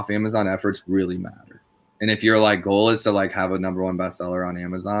like off Amazon efforts really matter. And if your like goal is to like have a #1 bestseller on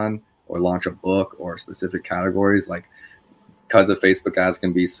Amazon or launch a book or specific categories, like, because of Facebook ads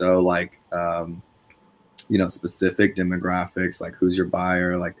can be so like, you know, specific demographics, like who's your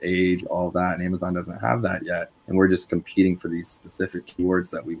buyer, like age, all that. And Amazon doesn't have that yet. And we're just competing for these specific keywords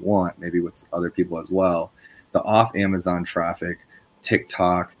that we want, maybe with other people as well. The off Amazon traffic,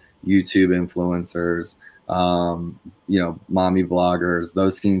 TikTok, YouTube influencers, you know, mommy bloggers,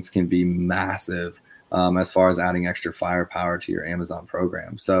 those things can be massive, as far as adding extra firepower to your Amazon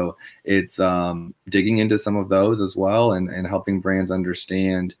program. So it's digging into some of those as well, and helping brands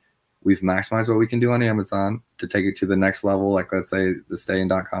understand we've maximized what we can do on Amazon to take it to the next level. Like, let's say the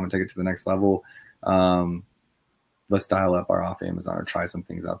stay-in.com and take it to the next level. Let's dial up our off Amazon or try some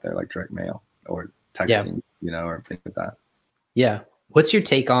things out there like direct mail or texting, you know, or things like that. Yeah. What's your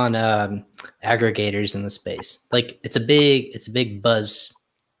take on aggregators in the space? Like, it's a big buzz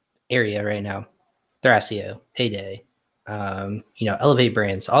area right now. Thrasio, Heyday, you know, Elevate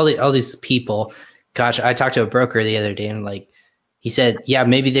Brands, all these people. Gosh, I talked to a broker the other day, and like, he said, yeah,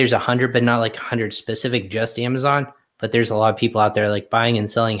 maybe there's 100, but not like 100 specific just Amazon. But there's a lot of people out there like buying and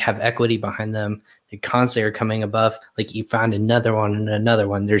selling, have equity behind them. They constantly are coming above. Like, you found another one and another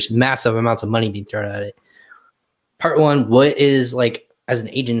one. There's massive amounts of money being thrown at it. Part one, what is, like, as an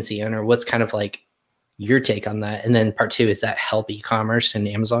agency owner, what's kind of like your take on that? And then part two, is that help e-commerce and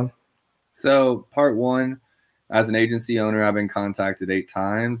Amazon? So part one, as an agency owner, I've been contacted 8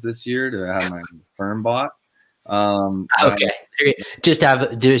 times this year to have my firm bought. Okay, just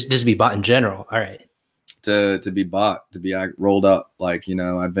be bought in general. All right, to be bought, to be rolled up. Like, you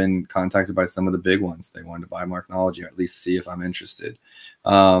know, I've been contacted by some of the big ones. They wanted to buy Marknology, or at least see if I'm interested.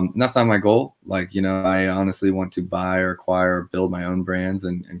 That's not my goal. Like, you know, I honestly want to buy or acquire or build my own brands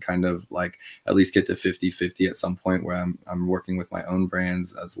and kind of like at least get to 50-50 at some point where I'm working with my own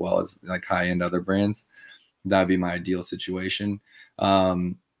brands as well as like high-end other brands. That'd be my ideal situation.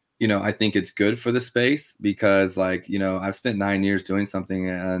 You know, I think it's good for the space because, like, you know, I've spent 9 years doing something,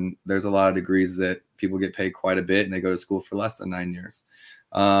 and there's a lot of degrees that people get paid quite a bit and they go to school for less than 9 years.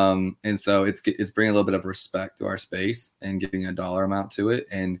 And so it's bringing a little bit of respect to our space and giving a dollar amount to it.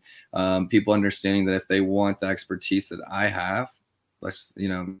 And people understanding that if they want the expertise that I have, let's, you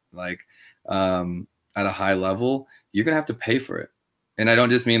know, like at a high level, you're going to have to pay for it. And I don't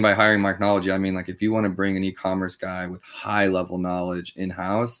just mean by hiring Marknology. I mean, like, if you want to bring an e-commerce guy with high level knowledge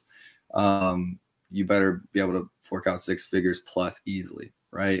in-house, you better be able to fork out 6 figures plus easily.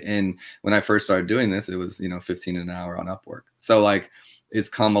 Right. And when I first started doing this, it was, you know, 15 an hour on Upwork. So like, it's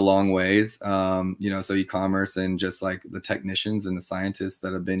come a long ways. So e-commerce and just like the technicians and the scientists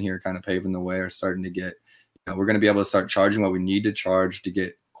that have been here kind of paving the way are starting to get, we're going to be able to start charging what we need to charge to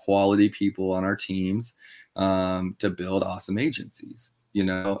get quality people on our teams to build awesome agencies,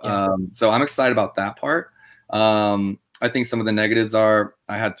 so I'm excited about that part. I think some of the negatives are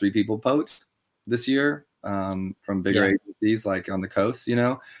I had 3 people poached this year from bigger agencies like on the coast, and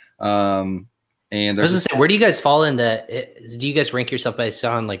I was gonna say, where do you guys fall in do you guys rank yourself based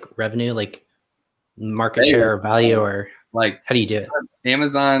on like revenue, like market share or value, or like how do you do it?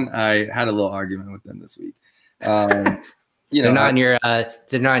 Amazon, I had a little argument with them this week. They're not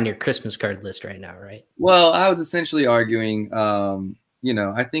on your Christmas card list right now, right? Well, I was essentially arguing,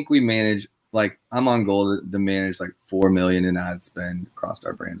 I think we manage, like I'm on goal to manage like 4 million in ad spend across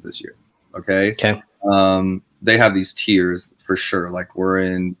our brands this year. Okay. They have these tiers for sure. Like we're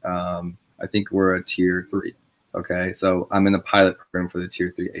in, I think we're a tier 3. Okay. So I'm in a pilot program for the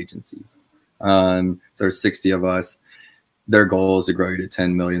tier 3 agencies. So there's 60 of us. Their goal is to grow you to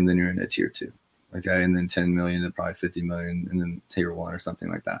 10 million. Then you're in a tier 2. Okay. And then 10 million to probably 50 million and then tier 1 or something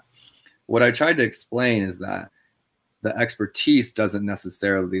like that. What I tried to explain is that the expertise doesn't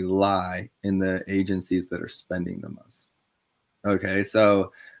necessarily lie in the agencies that are spending the most. Okay.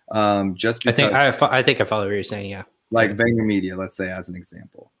 So just because I think I follow what you're saying. Yeah. Like VaynerMedia, let's say as an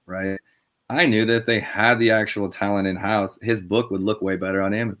example, right? I knew that if they had the actual talent in-house, his book would look way better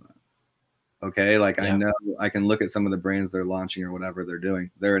on Amazon. Okay. Like I know I can look at some of the brands they're launching or whatever they're doing.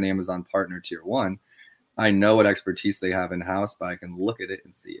 They're an Amazon partner tier 1. I know what expertise they have in-house, but I can look at it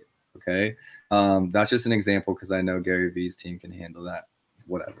and see it. Okay. That's just an example because I know Gary Vee's team can handle that,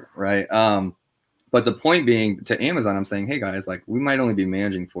 whatever. Right. But the point being, to Amazon, I'm saying, hey guys, like we might only be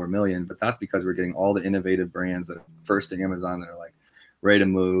managing 4 million, but that's because we're getting all the innovative brands that are first to Amazon that are like ready to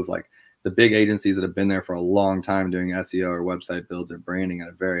move. Like the big agencies that have been there for a long time doing SEO or website builds or branding at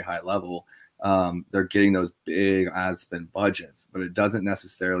a very high level. They're getting those big ad spend budgets, but it doesn't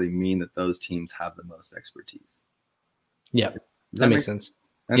necessarily mean that those teams have the most expertise. Yeah, that makes sense.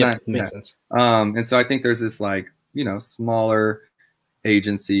 Makes sense. And so I think there's this like, smaller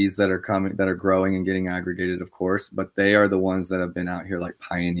agencies that are growing and getting aggregated, of course, but they are the ones that have been out here like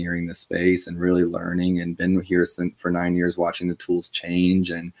pioneering the space and really learning and been here for 9 years watching the tools change.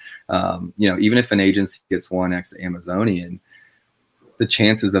 And, even if an agency gets 1x Amazonian, the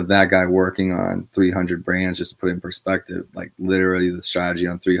chances of that guy working on 300 brands, just to put it in perspective, like literally the strategy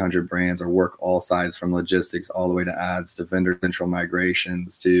on 300 brands or work all sides from logistics all the way to ads to vendor central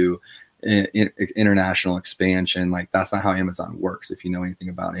migrations to international expansion. Like that's not how Amazon works. If you know anything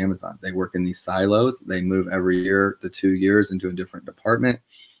about Amazon, they work in these silos. They move every year to 2 years into a different department.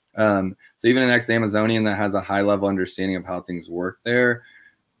 So even an ex-Amazonian that has a high level understanding of how things work there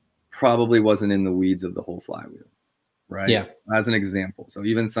probably wasn't in the weeds of the whole flywheel. Right. Yeah. As an example. So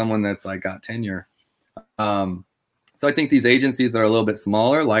even someone that's like got tenure. So I think these agencies that are a little bit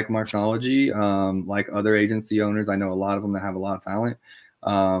smaller, like Marchology, like other agency owners, I know a lot of them that have a lot of talent.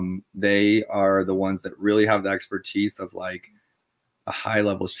 They are the ones that really have the expertise of like a high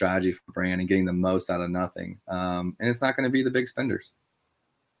level strategy for brand and getting the most out of nothing. And it's not going to be the big spenders.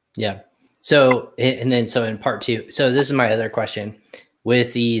 Yeah. So, so in part 2, so this is my other question.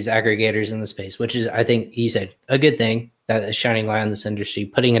 With these aggregators in the space, which is, I think you said, a good thing, that is shining light on this industry,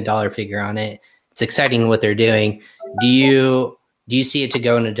 putting a dollar figure on it. It's exciting what they're doing. Do you see it to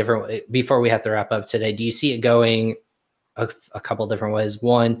go in a different way? Before we have to wrap up today, do you see it going a couple different ways?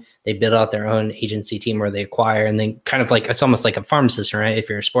 One, they build out their own agency team where they acquire, and then kind of like, it's almost like a farm system, right? If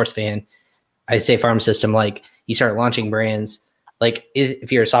you're a sports fan, I say farm system, like you start launching brands. Like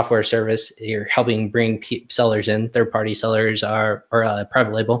if you're a software service, you're helping bring sellers in, third-party sellers or a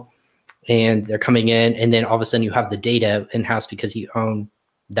private label, and they're coming in, and then all of a sudden you have the data in-house because you own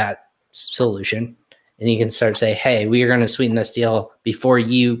that solution, and you can start to say, hey, we are going to sweeten this deal before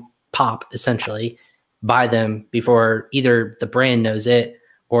you pop, essentially, buy them before either the brand knows it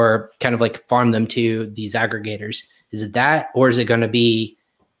or kind of like farm them to these aggregators. Is it that, or is it going to be,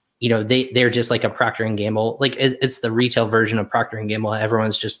 they're just like a Procter & Gamble, like it's the retail version of Procter & Gamble.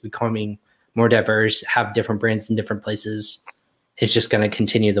 Everyone's just becoming more diverse, have different brands in different places. It's just going to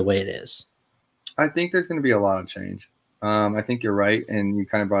continue the way it is. I think there's going to be a lot of change. I think you're right. And you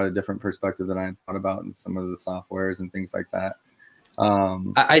kind of brought a different perspective than I thought about in some of the softwares and things like that.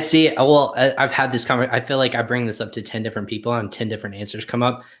 I see. Well, I've had this conversation. I feel like I bring this up to 10 different people and 10 different answers come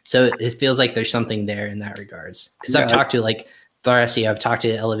up. So it feels like there's something there in that regards. Because I've talked to like Thrasio, I've talked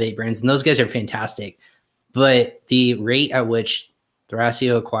to Elevate Brands, and those guys are fantastic. But the rate at which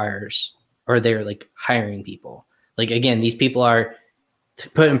Thrasio acquires, or they're like hiring people, like again, these people are to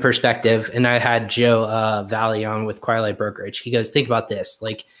put in perspective, and I had Joe Valley on with Quirelight Brokerage. He goes, think about this.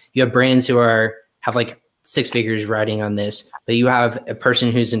 Like you have brands who have like 6 figures riding on this, but you have a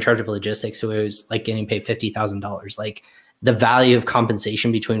person who's in charge of logistics who is like getting paid $50,000. Like the value of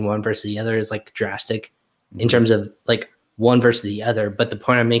compensation between one versus the other is like drastic in terms of like one versus the other. But the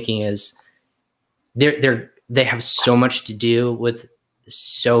point I'm making is they have so much to do with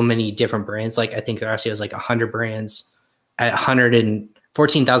so many different brands. Like I think Thrasio has like 100 brands at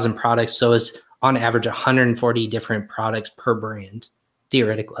 114,000 products. So it's on average 140 different products per brand.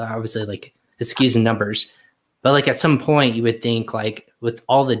 Theoretically, obviously, like it skews the numbers, but like at some point you would think like with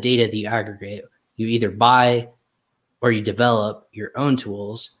all the data that you aggregate, you either buy or you develop your own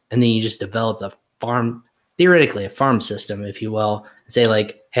tools, and then you just develop the farm, theoretically a farm system, if you will, and say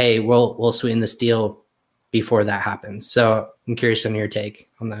like, hey, we'll sweeten this deal before that happens. So I'm curious on your take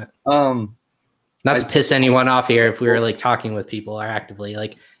on that. Not to piss anyone off here if we were like talking with people or actively,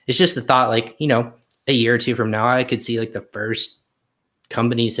 like it's just the thought, like, you know, a year or two from now, I could see like the first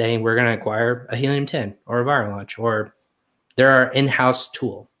company saying we're going to acquire a Helium 10 or a Viral Launch, or they're our in-house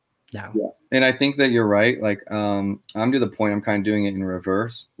tool now. Yeah. And I think that you're right. Like, I'm to the point, I'm kind of doing it in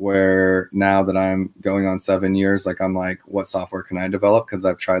reverse, where now that I'm going on 7 years, like I'm like, what software can I develop? Because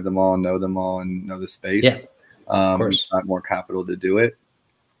I've tried them all and know the space. Yeah, of course. Got more capital to do it.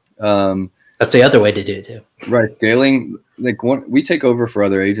 That's the other way to do it too. Right. Scaling, like we take over for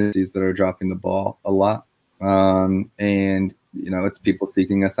other agencies that are dropping the ball a lot. And you know, it's people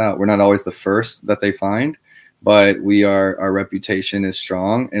seeking us out. We're not always the first that they find, but our reputation is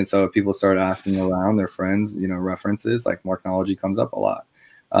strong. And so if people start asking around their friends, you know, references, like Marknology comes up a lot.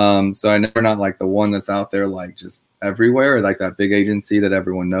 So I know we're not like the one that's out there, like just everywhere, like that big agency that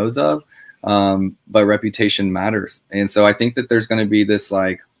everyone knows of. But reputation matters. And so I think that there's going to be this,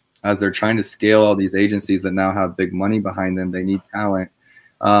 like, as they're trying to scale all these agencies that now have big money behind them, they need talent.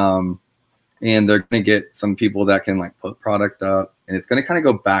 And they're going to get some people that can like put product up, and it's going to kind of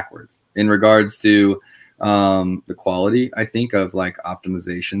go backwards in regards to the quality, I think, of like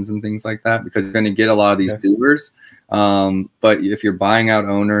optimizations and things like that, because you're going to get a lot of these doers. But if you're buying out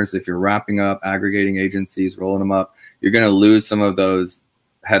owners, if you're wrapping up, aggregating agencies, rolling them up, you're going to lose some of those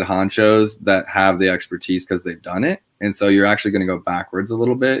head honchos that have the expertise because they've done it. And so you're actually going to go backwards a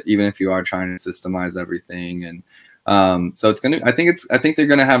little bit, even if you are trying to systemize everything. And so it's going to, I think they're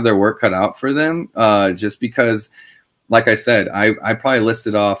going to have their work cut out for them, just because, like I said, I probably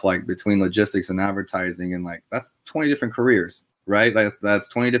listed off like between logistics and advertising, and like that's 20 different careers, right? That's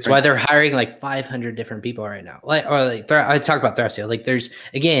 20 different. That's why they're hiring like 500 different people right now. I talk about Thrasio. Like there's,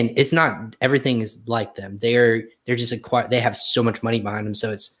 again, it's not everything is like them. They're just they have so much money behind them.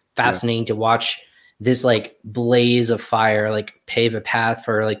 So it's fascinating to watch this like blaze of fire, like pave a path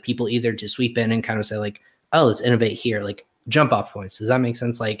for like people either to sweep in and kind of say like, oh, let's innovate here, like jump off points. Does that make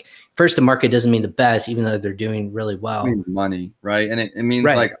sense? Like first to market doesn't mean the best, even though they're doing really well. It means money, right? And it means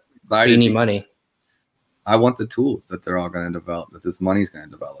right. Like you need money. I want the tools that they're all going to develop, that this money's going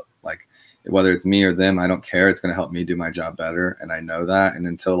to develop. Like whether it's me or them, I don't care. It's going to help me do my job better. And I know that. And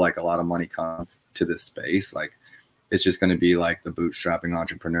until like a lot of money comes to this space, like it's just going to be like the bootstrapping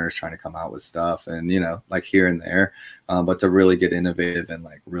entrepreneurs trying to come out with stuff and, you know, like here and there. But to really get innovative and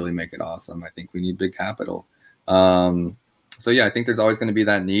like really make it awesome, I think we need big capital. So yeah, I think there's always going to be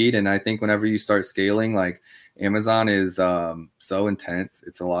that need. And I think whenever you start scaling, like Amazon is so intense.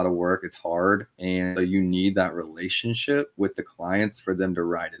 It's a lot of work. It's hard. And so you need that relationship with the clients for them to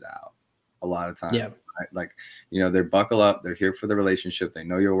ride it out a lot of times. Yeah. Right? Like, you know, they're buckle up. They're here for the relationship. They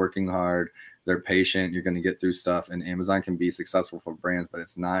know you're working hard. They're patient. You're going to get through stuff. And Amazon can be successful for brands, but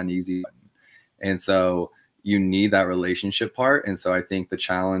it's not an easy button. And so you need that relationship part. And so I think the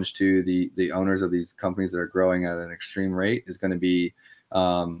challenge to the owners of these companies that are growing at an extreme rate is going to be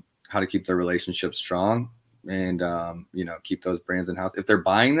how to keep their relationships strong and, you know, keep those brands in house. If they're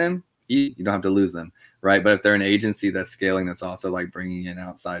buying them, you don't have to lose them, right? But if they're an agency that's scaling, that's also like bringing in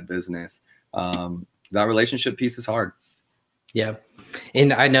outside business, that relationship piece is hard. Yeah.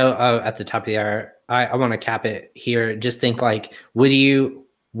 And I know at the top of the hour, I want to cap it here. Just think like, what are you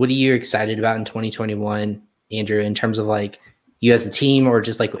excited about in 2021, Andrew, in terms of like you as a team or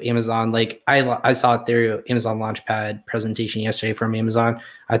just like Amazon? Like I saw it through Amazon Launchpad presentation yesterday from Amazon.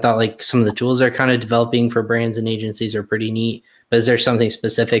 I thought like some of the tools they're kind of developing for brands and agencies are pretty neat. But is there something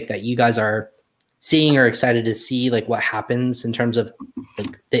specific that you guys are seeing or excited to see, like what happens in terms of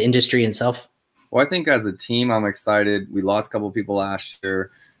like the industry itself? Well, I think as a team, I'm excited. We lost a couple of people last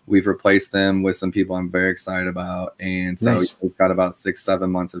year. We've replaced them with some people I'm very excited about. And so we've got about 6-7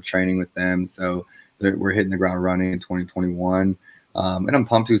 months of training with them. So we're hitting the ground running in 2021. And I'm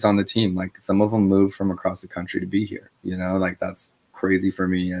pumped who's on the team. Like some of them moved from across the country to be here, you know, like that's crazy for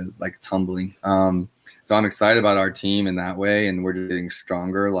me as like tumbling. So I'm excited about our team in that way, and we're just getting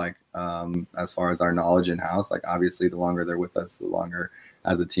stronger. Like as far as our knowledge in house, like obviously the longer they're with us, the longer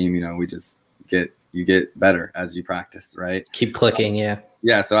as a team, you know, we just you get better as you practice, right? Keep clicking,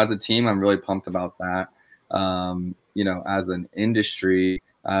 yeah. So as a team, I'm really pumped about that. You know, as an industry,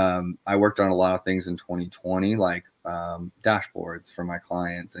 I worked on a lot of things in 2020, like dashboards for my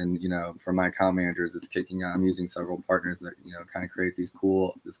clients, and you know, for my account managers, it's kicking out. I'm using several partners that, you know, kind of create this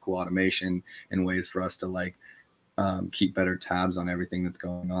cool automation and ways for us to like keep better tabs on everything that's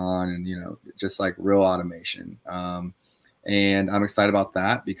going on, and you know, just like real automation. And I'm excited about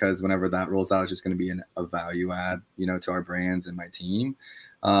that because whenever that rolls out, it's just going to be a value add, you know, to our brands and my team.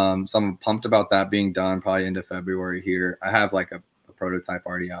 So I'm pumped about that being done probably into February here. I have like a prototype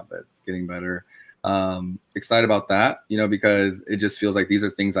already out that's getting better. Excited about that, you know, because it just feels like these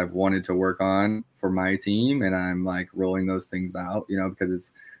are things I've wanted to work on for my team, and I'm like rolling those things out, you know,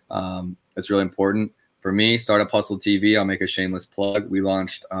 because it's really important for me. Startup Hustle TV, I'll make a shameless plug. We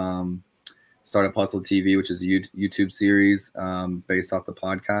launched Startup Hustle TV, which is a YouTube series based off the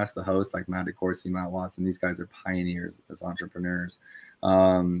podcast. The hosts like Matt DeCourcy, Matt Watson, these guys are pioneers as entrepreneurs.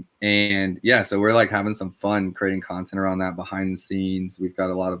 And yeah, so we're like having some fun creating content around that behind the scenes. We've got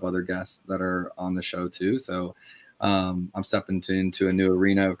a lot of other guests that are on the show too. So I'm stepping into a new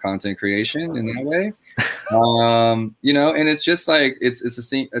arena of content creation in that way. You know, and it's just like, it's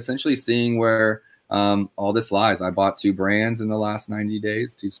essentially seeing where all this lies. I bought 2 brands in the last 90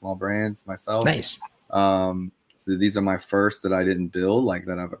 days, 2 small brands myself. Nice. So these are my first that I didn't build, like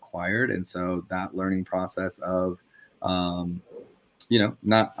that I've acquired. And so that learning process of, you know,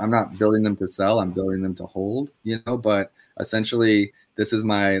 I'm not building them to sell, I'm building them to hold, you know, but essentially this is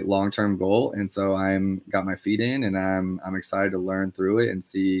my long-term goal. And so I'm got my feet in, and I'm excited to learn through it and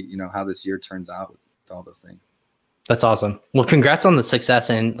see, you know, how this year turns out with all those things. That's awesome. Well, congrats on the success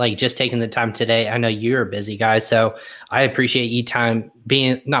and like just taking the time today. I know you're a busy guy, so I appreciate you time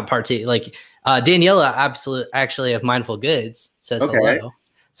being not part two. Like Daniela, actually of Mindful Goods says hello.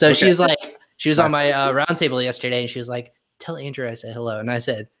 So she was on my roundtable yesterday, and she was like, "Tell Andrew I said hello." And I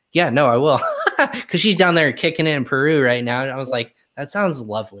said, "Yeah, no, I will," because she's down there kicking it in Peru right now. And I was like, "That sounds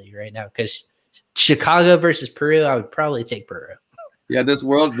lovely right now." Because Chicago versus Peru, I would probably take Peru. Yeah, this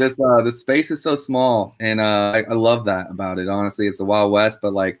space is so small, and I love that about it. Honestly, it's the Wild West,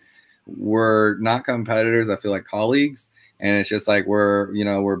 but like we're not competitors. I feel like colleagues, and it's just like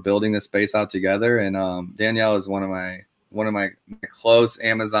we're building this space out together. And Danielle is one of my close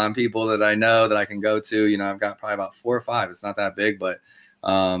Amazon people that I know that I can go to. You know, I've got probably about 4 or 5. It's not that big, but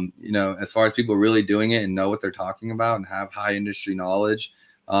you know, as far as people really doing it and know what they're talking about and have high industry knowledge,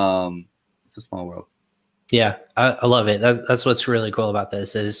 it's a small world. Yeah, I love it. That's what's really cool about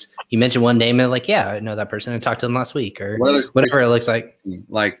this is you mentioned one name and like, yeah, I know that person. I talked to them last week or whatever it looks like.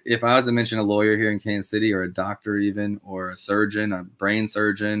 Like if I was to mention a lawyer here in Kansas City or a doctor even, or a surgeon, a brain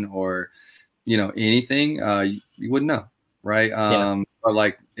surgeon, or, you know, anything, you wouldn't know. Right. But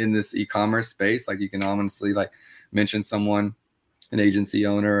like in this e-commerce space, like you can honestly like mention someone, an agency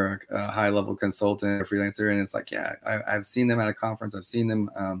owner, a high level consultant, a freelancer. And it's like, yeah, I've seen them at a conference. I've seen them,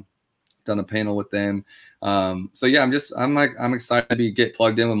 done a panel with them. So yeah, I'm excited to get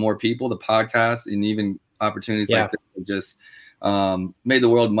plugged in with more people, the podcast, and even opportunities like this that just made the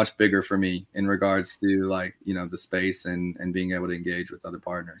world much bigger for me in regards to like, you know, the space and being able to engage with other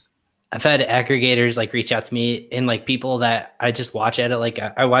partners. I've had aggregators like reach out to me and like people that I just watch at it. Like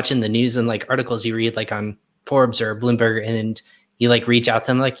I watch in the news and like articles you read like on Forbes or Bloomberg, and you like reach out to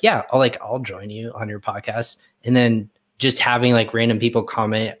them like, yeah, I'll join you on your podcast. And then just having like random people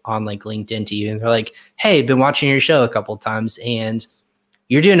comment on like LinkedIn to you and they're like, "Hey, been watching your show a couple of times and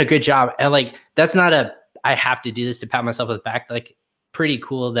you're doing a good job." And like, that's not I have to do this to pat myself on the back. Like pretty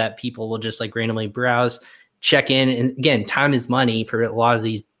cool that people will just like randomly browse, check in. And again, time is money for a lot of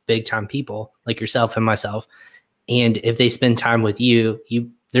these big time people like yourself and myself. And if they spend time with you,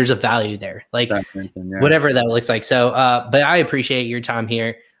 there's a value there, like whatever that looks like. So, but I appreciate your time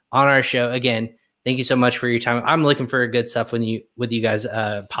here on our show. Again, thank you so much for your time. I'm looking for good stuff with you guys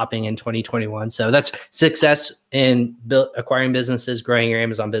popping in 2021. So that's success in acquiring businesses, growing your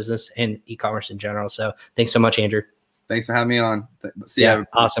Amazon business, and e-commerce in general. So thanks so much, Andrew. Thanks for having me on. See you.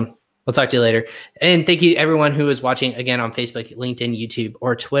 Awesome. We'll talk to you later. And thank you everyone who is watching again on Facebook, LinkedIn, YouTube,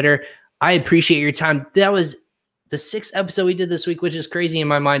 or Twitter. I appreciate your time. That was the 6th episode we did this week, which is crazy in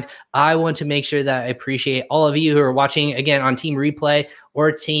my mind. I want to make sure that I appreciate all of you who are watching again on Team Replay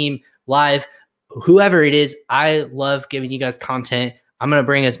or Team Live. Whoever it is, I love giving you guys content. I'm going to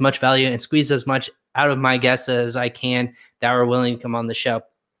bring as much value and squeeze as much out of my guests as I can that are willing to come on the show.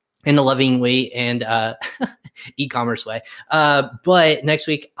 in a loving way and e-commerce way. But next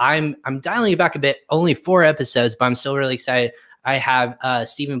week, I'm dialing it back a bit. Only 4 episodes, but I'm still really excited. I have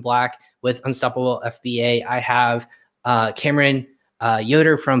Stephen Black with Unstoppable FBA. I have Cameron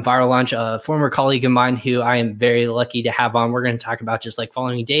Yoder from Viral Launch, a former colleague of mine who I am very lucky to have on. We're going to talk about just like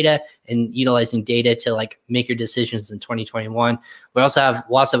following data and utilizing data to like make your decisions in 2021. We also have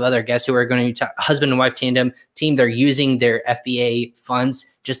lots of other guests who are going to husband and wife tandem team. They're using their FBA funds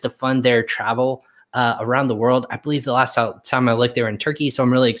just to fund their travel around the world. I believe the last time I looked, they were in Turkey. So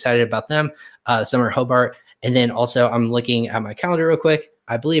I'm really excited about them. Some are Hobart. And then also I'm looking at my calendar real quick.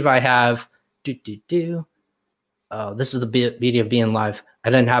 I believe I have oh, this is the beauty of being live. I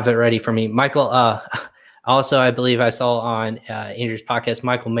didn't have it ready for me. Michael, also, I believe I saw on Andrew's podcast,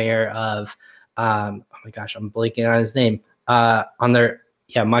 Michael Mayer of, oh my gosh, I'm blanking on his name. On there,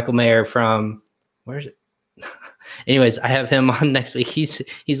 yeah, Michael Mayer from, where is it? Anyways, I have him on next week. He's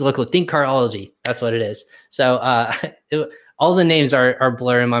local. Think Carology. That's what it is. So all the names are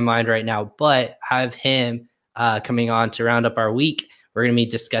blurring in my mind right now, but I have him coming on to round up our week. We're going to be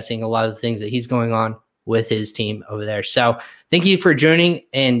discussing a lot of the things that he's going on with his team over there. So thank you for joining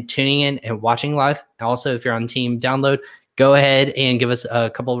and tuning in and watching live. Also, if you're on Team Download, go ahead and give us a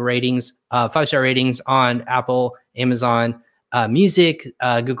couple of ratings, 5-star ratings on Apple, Amazon Music,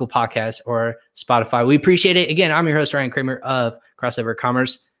 Google Podcasts, or Spotify. We appreciate it. Again, I'm your host, Ryan Kramer of Crossover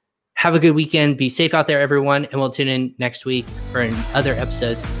Commerce. Have a good weekend. Be safe out there, everyone. And we'll tune in next week for other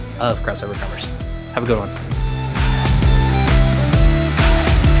episodes of Crossover Commerce. Have a good one.